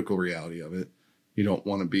the political reality of it. You don't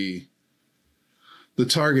want to be the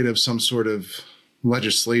target of some sort of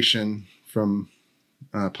legislation from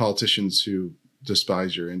politicians who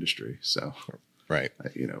despise your industry. So, right.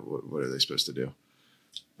 What are they supposed to do?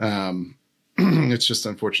 It's just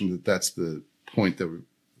unfortunate that that's the point that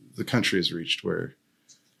the country has reached, where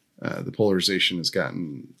the polarization has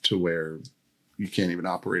gotten to where you can't even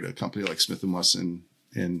operate a company like Smith & Wesson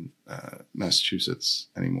in Massachusetts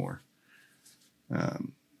anymore.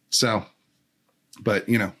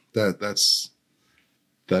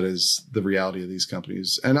 That is the reality of these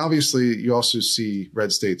companies. And obviously you also see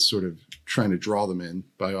red states sort of trying to draw them in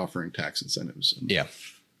by offering tax incentives and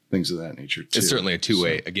things of that nature too. It's certainly a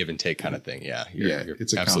two-way, a give and take kind with you're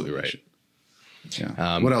it's absolutely right.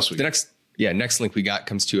 Yeah. What else? Next link we got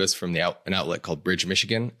comes to us from an outlet called Bridge,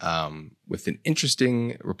 Michigan, with some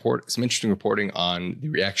interesting reporting on the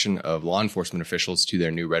reaction of law enforcement officials to their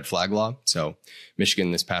new red flag law. So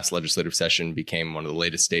Michigan, this past legislative session, became one of the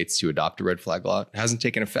latest states to adopt a red flag law. It hasn't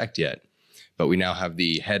taken effect yet, but we now have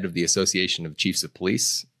the head of the Association of Chiefs of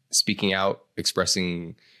Police speaking out,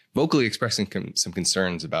 vocally expressing some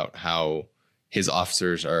concerns about how his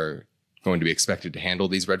officers are going to be expected to handle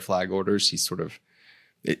these red flag orders.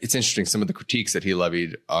 It's interesting. Some of the critiques that he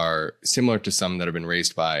levied are similar to some that have been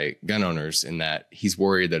raised by gun owners, in that he's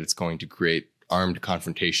worried that it's going to create armed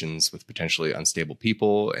confrontations with potentially unstable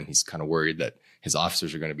people. And he's kind of worried that his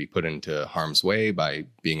officers are going to be put into harm's way by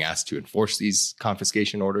being asked to enforce these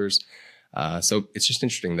confiscation orders. So it's just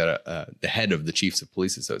interesting that the head of the Chiefs of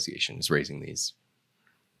Police Association is raising these.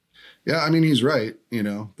 Yeah, he's right.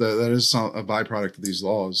 That is a byproduct of these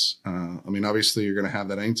laws. Obviously you're going to have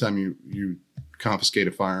that anytime you confiscate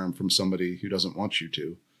a firearm from somebody who doesn't want you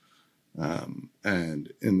to.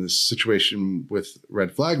 And in this situation with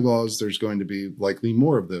red flag laws, there's going to be likely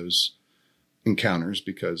more of those encounters,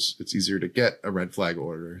 because it's easier to get a red flag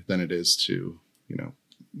order than it is to,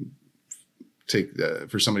 take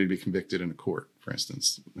for somebody to be convicted in a court, for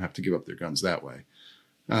instance, have to give up their guns that way.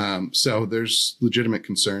 So there's legitimate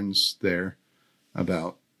concerns there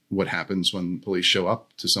about what happens when police show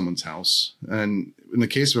up to someone's house. And in the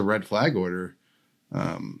case of a red flag order,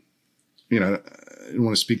 I don't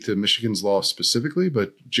want to speak to Michigan's law specifically,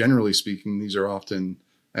 but generally speaking, these are often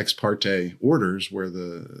ex parte orders where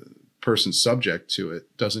the person subject to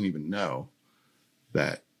it doesn't even know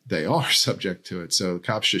that they are subject to it. So the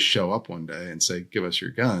cops just show up one day and say, give us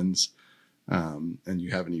your guns. And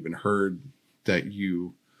you haven't even heard that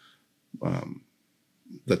you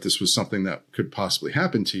that this was something that could possibly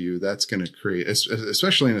happen to you, that's going to create,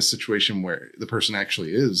 especially in a situation where the person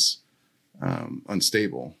actually is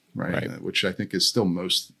unstable, right? Which I think is still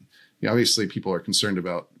obviously people are concerned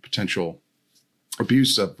about potential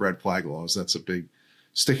abuse of red flag laws. That's a big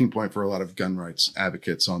sticking point for a lot of gun rights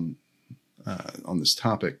advocates on this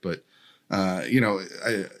topic. But,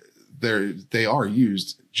 they are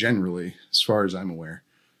used generally, as far as I'm aware,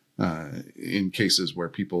 in cases where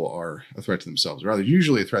people are a threat to themselves, or rather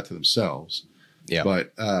usually a threat to themselves. Yeah.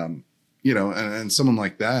 But, and someone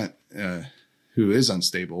like that who is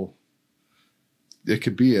unstable, it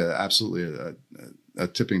could be absolutely a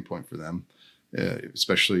tipping point for them,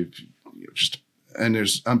 especially if and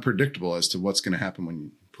there's unpredictable as to what's going to happen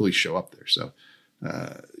when police show up there. So,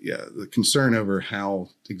 the concern over how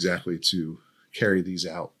exactly to carry these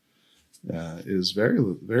out is very,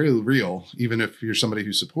 very real, even if you're somebody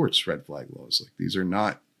who supports red flag laws. Like, these are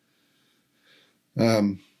not,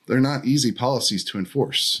 they're not easy policies to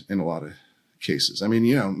enforce in a lot of cases. I mean,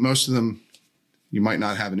 most of them you might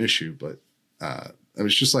not have an issue, but it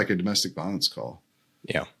was just like a domestic violence call.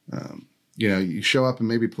 Yeah. You show up and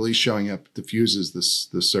maybe police showing up diffuses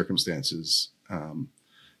the circumstances.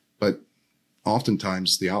 But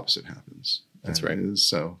oftentimes the opposite happens. That's right.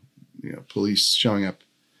 So, police showing up,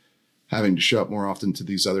 having to show up more often to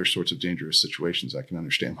these other sorts of dangerous situations, I can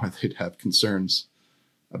understand why they'd have concerns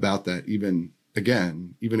about that. Even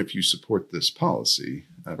if you support this policy,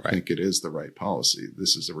 I think it is the right policy.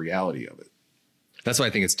 This is the reality of it. That's why I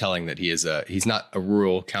think it's telling that he's not a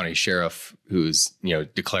rural county sheriff who's,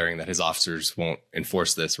 declaring that his officers won't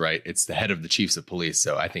enforce this, right? It's the head of the chiefs of police.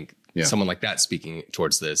 So I think someone like that speaking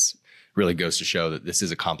towards this really goes to show that this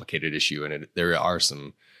is a complicated issue, and there are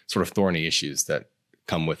some sort of thorny issues that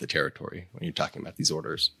come with the territory when you're talking about these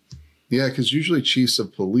orders. Yeah, because usually chiefs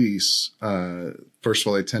of police, first of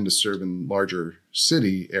all, they tend to serve in larger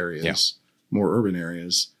city areas, more urban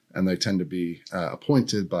areas, and they tend to be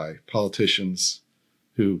appointed by politicians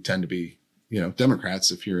who tend to be,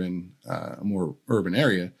 Democrats if you're in a more urban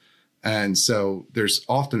area. And so there's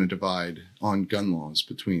often a divide on gun laws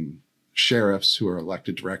between sheriffs who are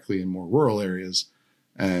elected directly in more rural areas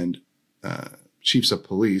and chiefs of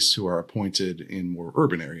police who are appointed in more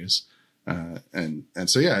urban areas. And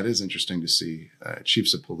so, it is interesting to see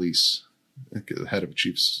chiefs of police, the head of a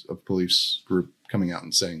chiefs of police group coming out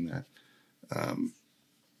and saying that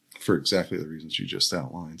for exactly the reasons you just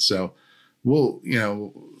outlined. So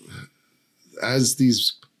as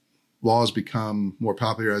these laws become more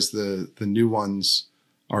popular, as the new ones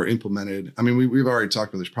are implemented, I mean, we've already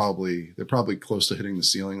talked about they're probably close to hitting the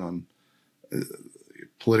ceiling on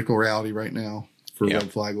political reality right now for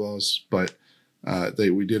red flag laws, but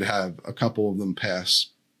we did have a couple of them pass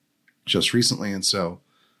just recently. And so,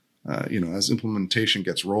 as implementation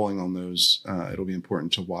gets rolling on those, it'll be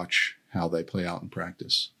important to watch how they play out in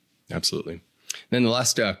practice. Absolutely. Then the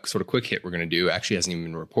last sort of quick hit we're going to do actually hasn't even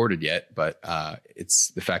been reported yet, but it's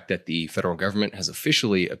the fact that the federal government has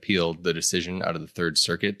officially appealed the decision out of the Third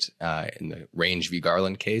Circuit in the Range v.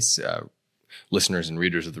 Garland case. Listeners and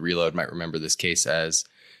readers of The Reload might remember this case as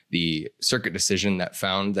the circuit decision that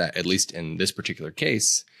found that, at least in this particular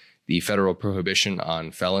case, the federal prohibition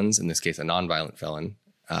on felons, in this case a nonviolent felon,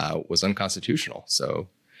 was unconstitutional. So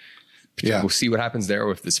we'll see what happens there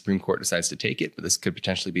if the Supreme Court decides to take it, but this could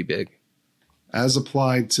potentially be big. As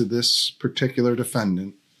applied to this particular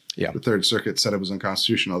defendant, the Third Circuit said it was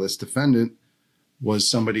unconstitutional. This defendant was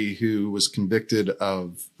somebody who was convicted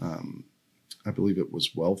of, I believe it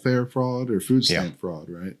was welfare fraud or food stamp fraud,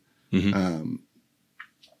 right? Mm-hmm.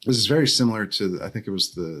 This is very similar to, I think it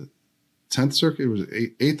was the 10th Circuit. It was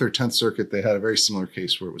 8th or 10th Circuit. They had a very similar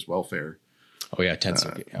case where it was welfare. Oh, yeah, 10th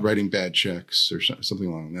Circuit. Writing bad checks or something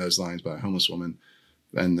along those lines by a homeless woman.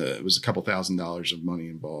 And it was a couple $1,000s of money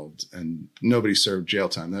involved, and nobody served jail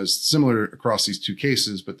time. That was similar across these two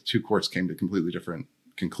cases, but the two courts came to completely different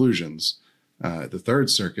conclusions. The Third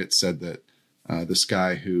Circuit said that this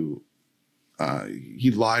guy who he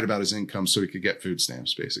lied about his income so he could get food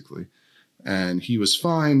stamps, basically. And he was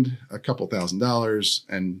fined a couple $1,000s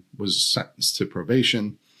and was sentenced to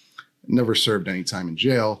probation, never served any time in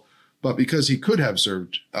jail. But because he could have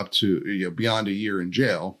served up to beyond a year in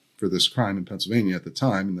jail for this crime in Pennsylvania at the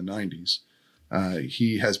time in the 90s,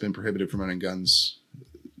 he has been prohibited from owning guns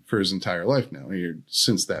for his entire life now,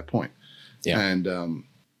 since that point. Yeah. And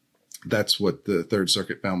that's what the Third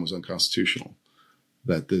Circuit found was unconstitutional,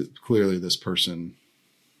 that clearly this person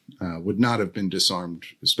would not have been disarmed,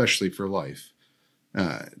 especially for life,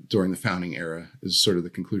 during the founding era, is sort of the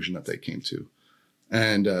conclusion that they came to.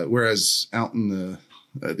 And whereas out in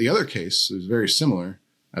the other case, it was very similar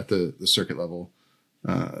at the circuit level.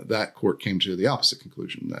 that court came to the opposite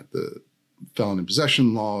conclusion, that the felon in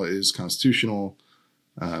possession law is constitutional,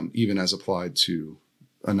 even as applied to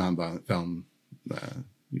a nonviolent felon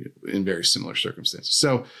in very similar circumstances.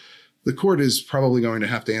 So the court is probably going to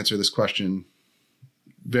have to answer this question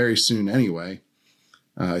very soon anyway.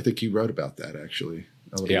 I think you wrote about that actually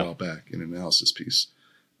a little while back in an analysis piece.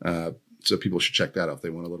 So people should check that out if they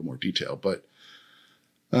want a little more detail. But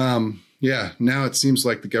now it seems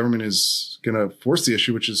like the government is going to force the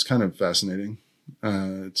issue, which is kind of fascinating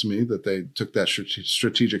to me that they took that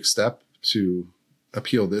strategic step to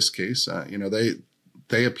appeal this case.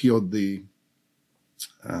 They appealed the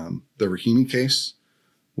Rahimi case,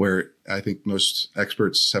 where I think most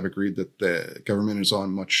experts have agreed that the government is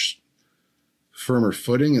on much firmer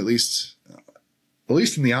footing, at least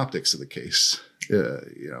in the optics of the case,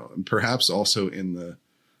 and perhaps also in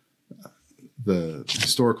the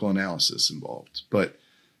historical analysis involved. But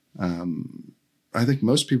I think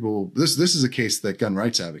most people, this is a case that gun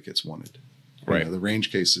rights advocates wanted. Right. The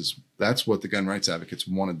range cases, that's what the gun rights advocates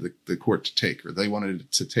wanted the court to take, or they wanted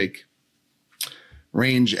it to take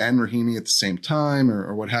range and Rahimi at the same time,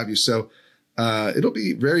 or what have you. So it'll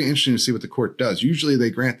be very interesting to see what the court does. Usually they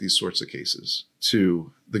grant these sorts of cases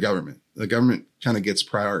to the government. The government kind of gets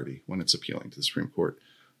priority when it's appealing to the Supreme Court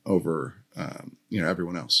over,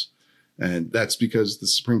 everyone else. And that's because the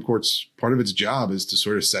Supreme Court's part of its job is to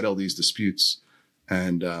sort of settle these disputes.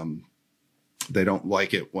 And they don't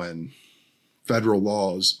like it when federal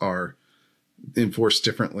laws are enforced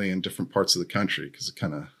differently in different parts of the country, because it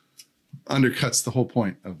kind of undercuts the whole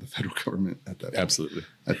point of the federal government at that moment. Absolutely.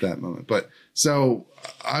 At that moment. But so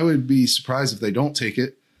I would be surprised if they don't take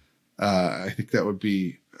it. I think that would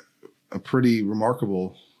be a pretty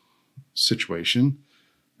remarkable situation.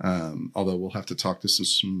 Although we'll have to talk to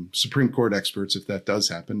some Supreme Court experts if that does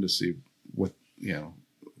happen to see what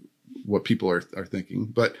people are thinking.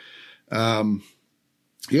 But and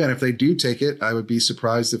if they do take it, I would be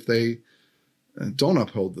surprised if they don't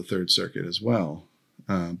uphold the Third Circuit as well.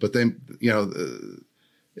 But then,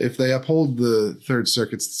 if they uphold the Third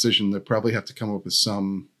Circuit's decision, they probably have to come up with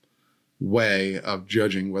some way of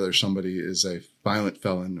judging whether somebody is a violent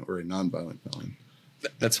felon or a nonviolent felon.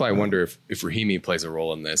 That's why I wonder if Rahimi plays a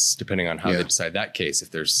role in this, depending on how they decide that case.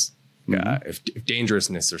 If there's if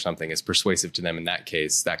dangerousness or something is persuasive to them in that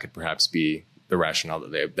case, that could perhaps be the rationale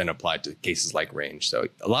that they then applied to cases like range. So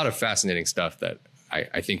a lot of fascinating stuff that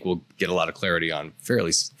I think we'll get a lot of clarity on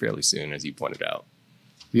fairly soon, as you pointed out.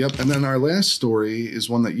 Yep. And then our last story is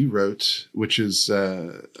one that you wrote, which is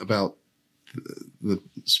about the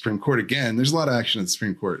Supreme Court again. There's a lot of action at the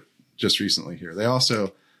Supreme Court just recently here. They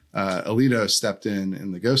also, Alito stepped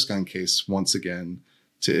in the ghost gun case once again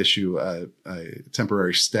to issue a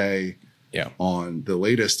temporary stay on the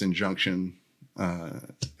latest injunction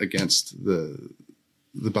against the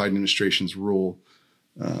Biden administration's rule.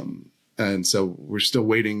 And so we're still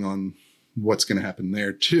waiting on what's going to happen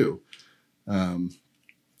there too.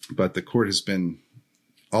 But the court has been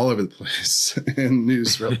all over the place in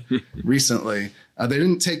news recently. They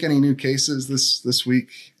didn't take any new cases this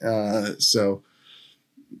week. So,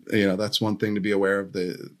 that's one thing to be aware of.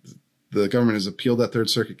 The government has appealed that Third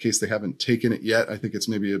Circuit case. They haven't taken it yet. I think it's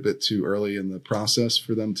maybe a bit too early in the process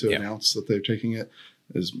for them to announce that they're taking it,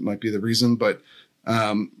 might be the reason. But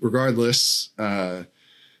regardless,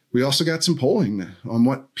 we also got some polling on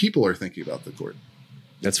what people are thinking about the court.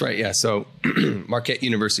 That's right. Yeah. So Marquette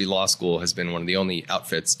University Law School has been one of the only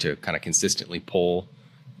outfits to kind of consistently poll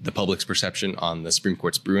the public's perception on the Supreme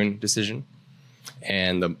Court's Bruin decision.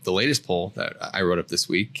 And the latest poll that I wrote up this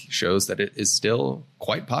week shows that it is still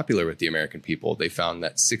quite popular with the American people. They found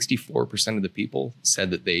that 64% of the people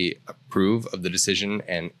said that they approve of the decision.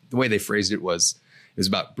 And the way they phrased it was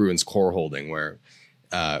about Bruin's core holding, where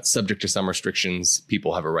subject to some restrictions,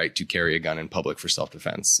 people have a right to carry a gun in public for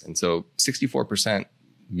self-defense. And so 64%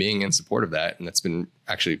 being in support of that. And that's been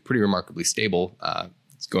actually pretty remarkably stable.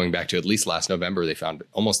 It's going back to at least last November, they found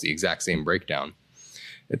almost the exact same breakdown.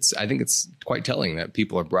 I think it's quite telling that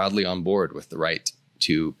people are broadly on board with the right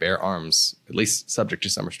to bear arms, at least subject to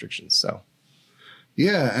some restrictions. So,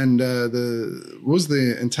 yeah. And what was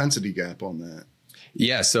the intensity gap on that?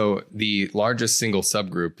 Yeah. So the largest single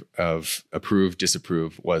subgroup of approve,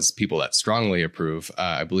 disapprove was people that strongly approve.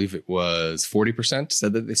 I believe it was 40%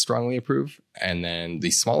 said that they strongly approve. And then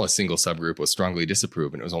the smallest single subgroup was strongly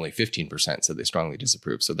disapprove. And it was only 15% said they strongly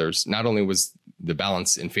disapprove. So there's not only was the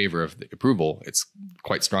balance in favor of the approval, it's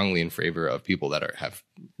quite strongly in favor of people that have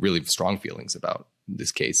really strong feelings about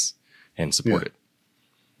this case and support it.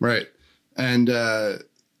 Right. And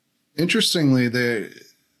interestingly,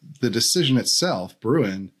 the decision itself,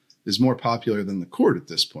 Bruin, is more popular than the court at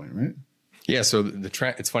this point, right? Yeah, so the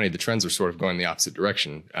trend, it's funny, the trends are sort of going the opposite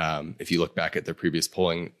direction. If you look back at the previous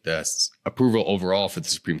polling, the approval overall for the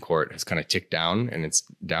Supreme Court has kind of ticked down, and it's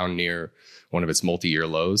down near one of its multi-year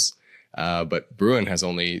lows. But Bruen has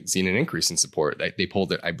only seen an increase in support. They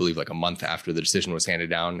polled it, I believe, like a month after the decision was handed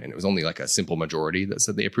down, and it was only like a simple majority that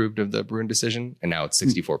said they approved of the Bruen decision, and now it's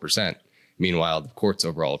 64%. Meanwhile, the court's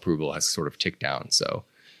overall approval has sort of ticked down. So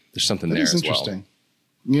there's something there as well. Interesting.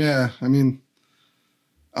 Yeah, I mean,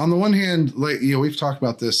 on the one hand, like, you know, we've talked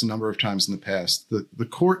about this a number of times in the past. The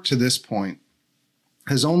court to this point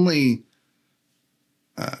has only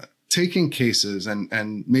taken cases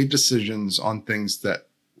and made decisions on things that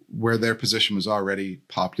where their position was already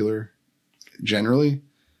popular generally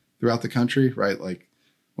throughout the country, right? Like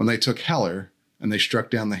when they took Heller and they struck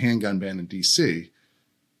down the handgun ban in DC,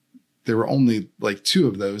 there were only like 2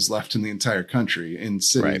 of those left in the entire country in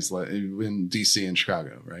cities like in DC and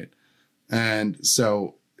Chicago, right? And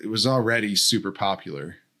so it was already super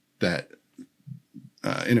popular that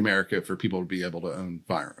in America for people to be able to own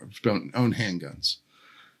firearms, own handguns.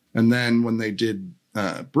 And then when they did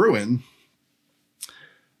Bruen,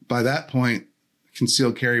 by that point,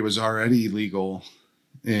 concealed carry was already legal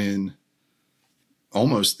in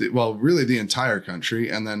really the entire country.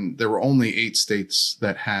 And then there were only 8 states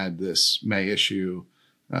that had this may issue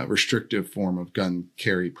restrictive form of gun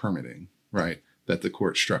carry permitting, right? That the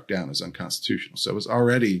court struck down as unconstitutional. So it was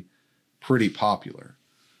already pretty popular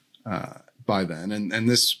by then. And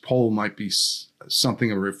this poll might be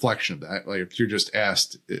something of a reflection of that. Like if you're just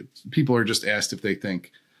asked, people are just asked if they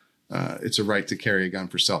think it's a right to carry a gun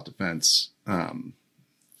for self-defense.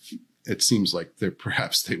 It seems like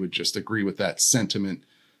perhaps they would just agree with that sentiment.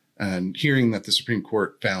 And hearing that the Supreme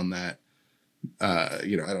Court found that, I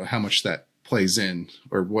don't know how much that plays in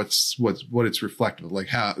or what it's reflective of. Like,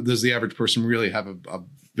 how does the average person really have a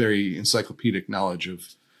very encyclopedic knowledge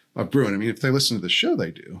of Bruen? I mean, if they listen to the show,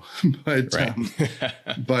 they do,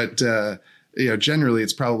 but generally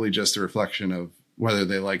it's probably just a reflection of whether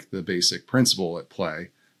they like the basic principle at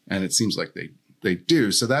play. And it seems like they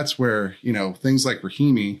do. So that's where, things like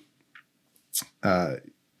Rahimi,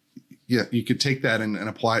 you could take that and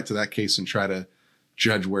apply it to that case and try to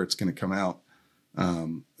judge where it's going to come out.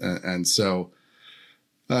 And so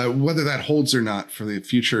whether that holds or not for the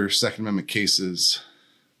future Second Amendment cases,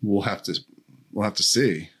 we'll have to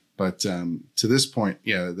see. But to this point,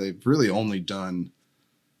 they've really only done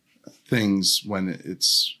things when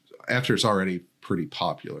it's already pretty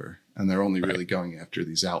popular, and they're only really going after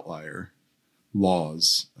these outlier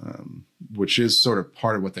laws, which is sort of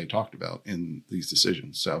part of what they talked about in these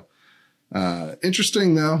decisions. So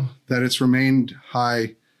interesting, though, that it's remained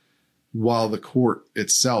high while the court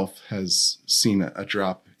itself has seen a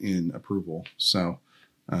drop in approval. So,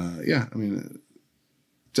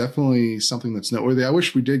 definitely something that's noteworthy. I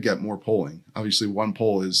wish we did get more polling. Obviously, one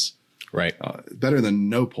poll is better than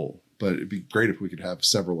no poll, but it'd be great if we could have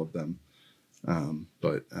several of them.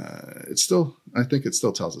 But I think it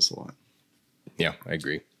still tells us a lot. Yeah, I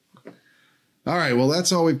agree. All right. Well,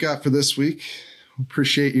 that's all we've got for this week.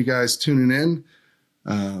 Appreciate you guys tuning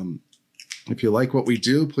in. If you like what we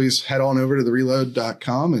do, please head on over to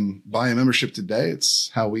thereload.com and buy a membership today. It's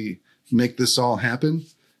how we make this all happen.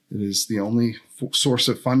 It is the only source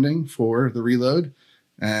of funding for the Reload.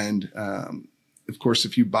 And of course,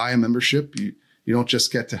 if you buy a membership, you don't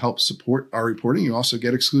just get to help support our reporting. You also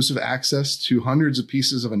get exclusive access to hundreds of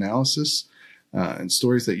pieces of analysis and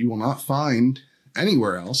stories that you will not find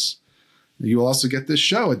anywhere else. You will also get this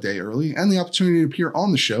show a day early and the opportunity to appear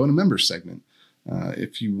on the show in a member segment.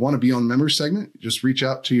 If you want to be on the member segment, just reach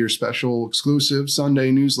out to your special exclusive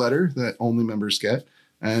Sunday newsletter that only members get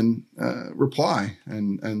and reply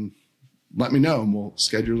and let me know, and we'll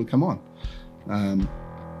schedule to come on.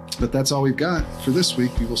 But that's all we've got for this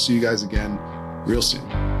week. We will see you guys again real soon.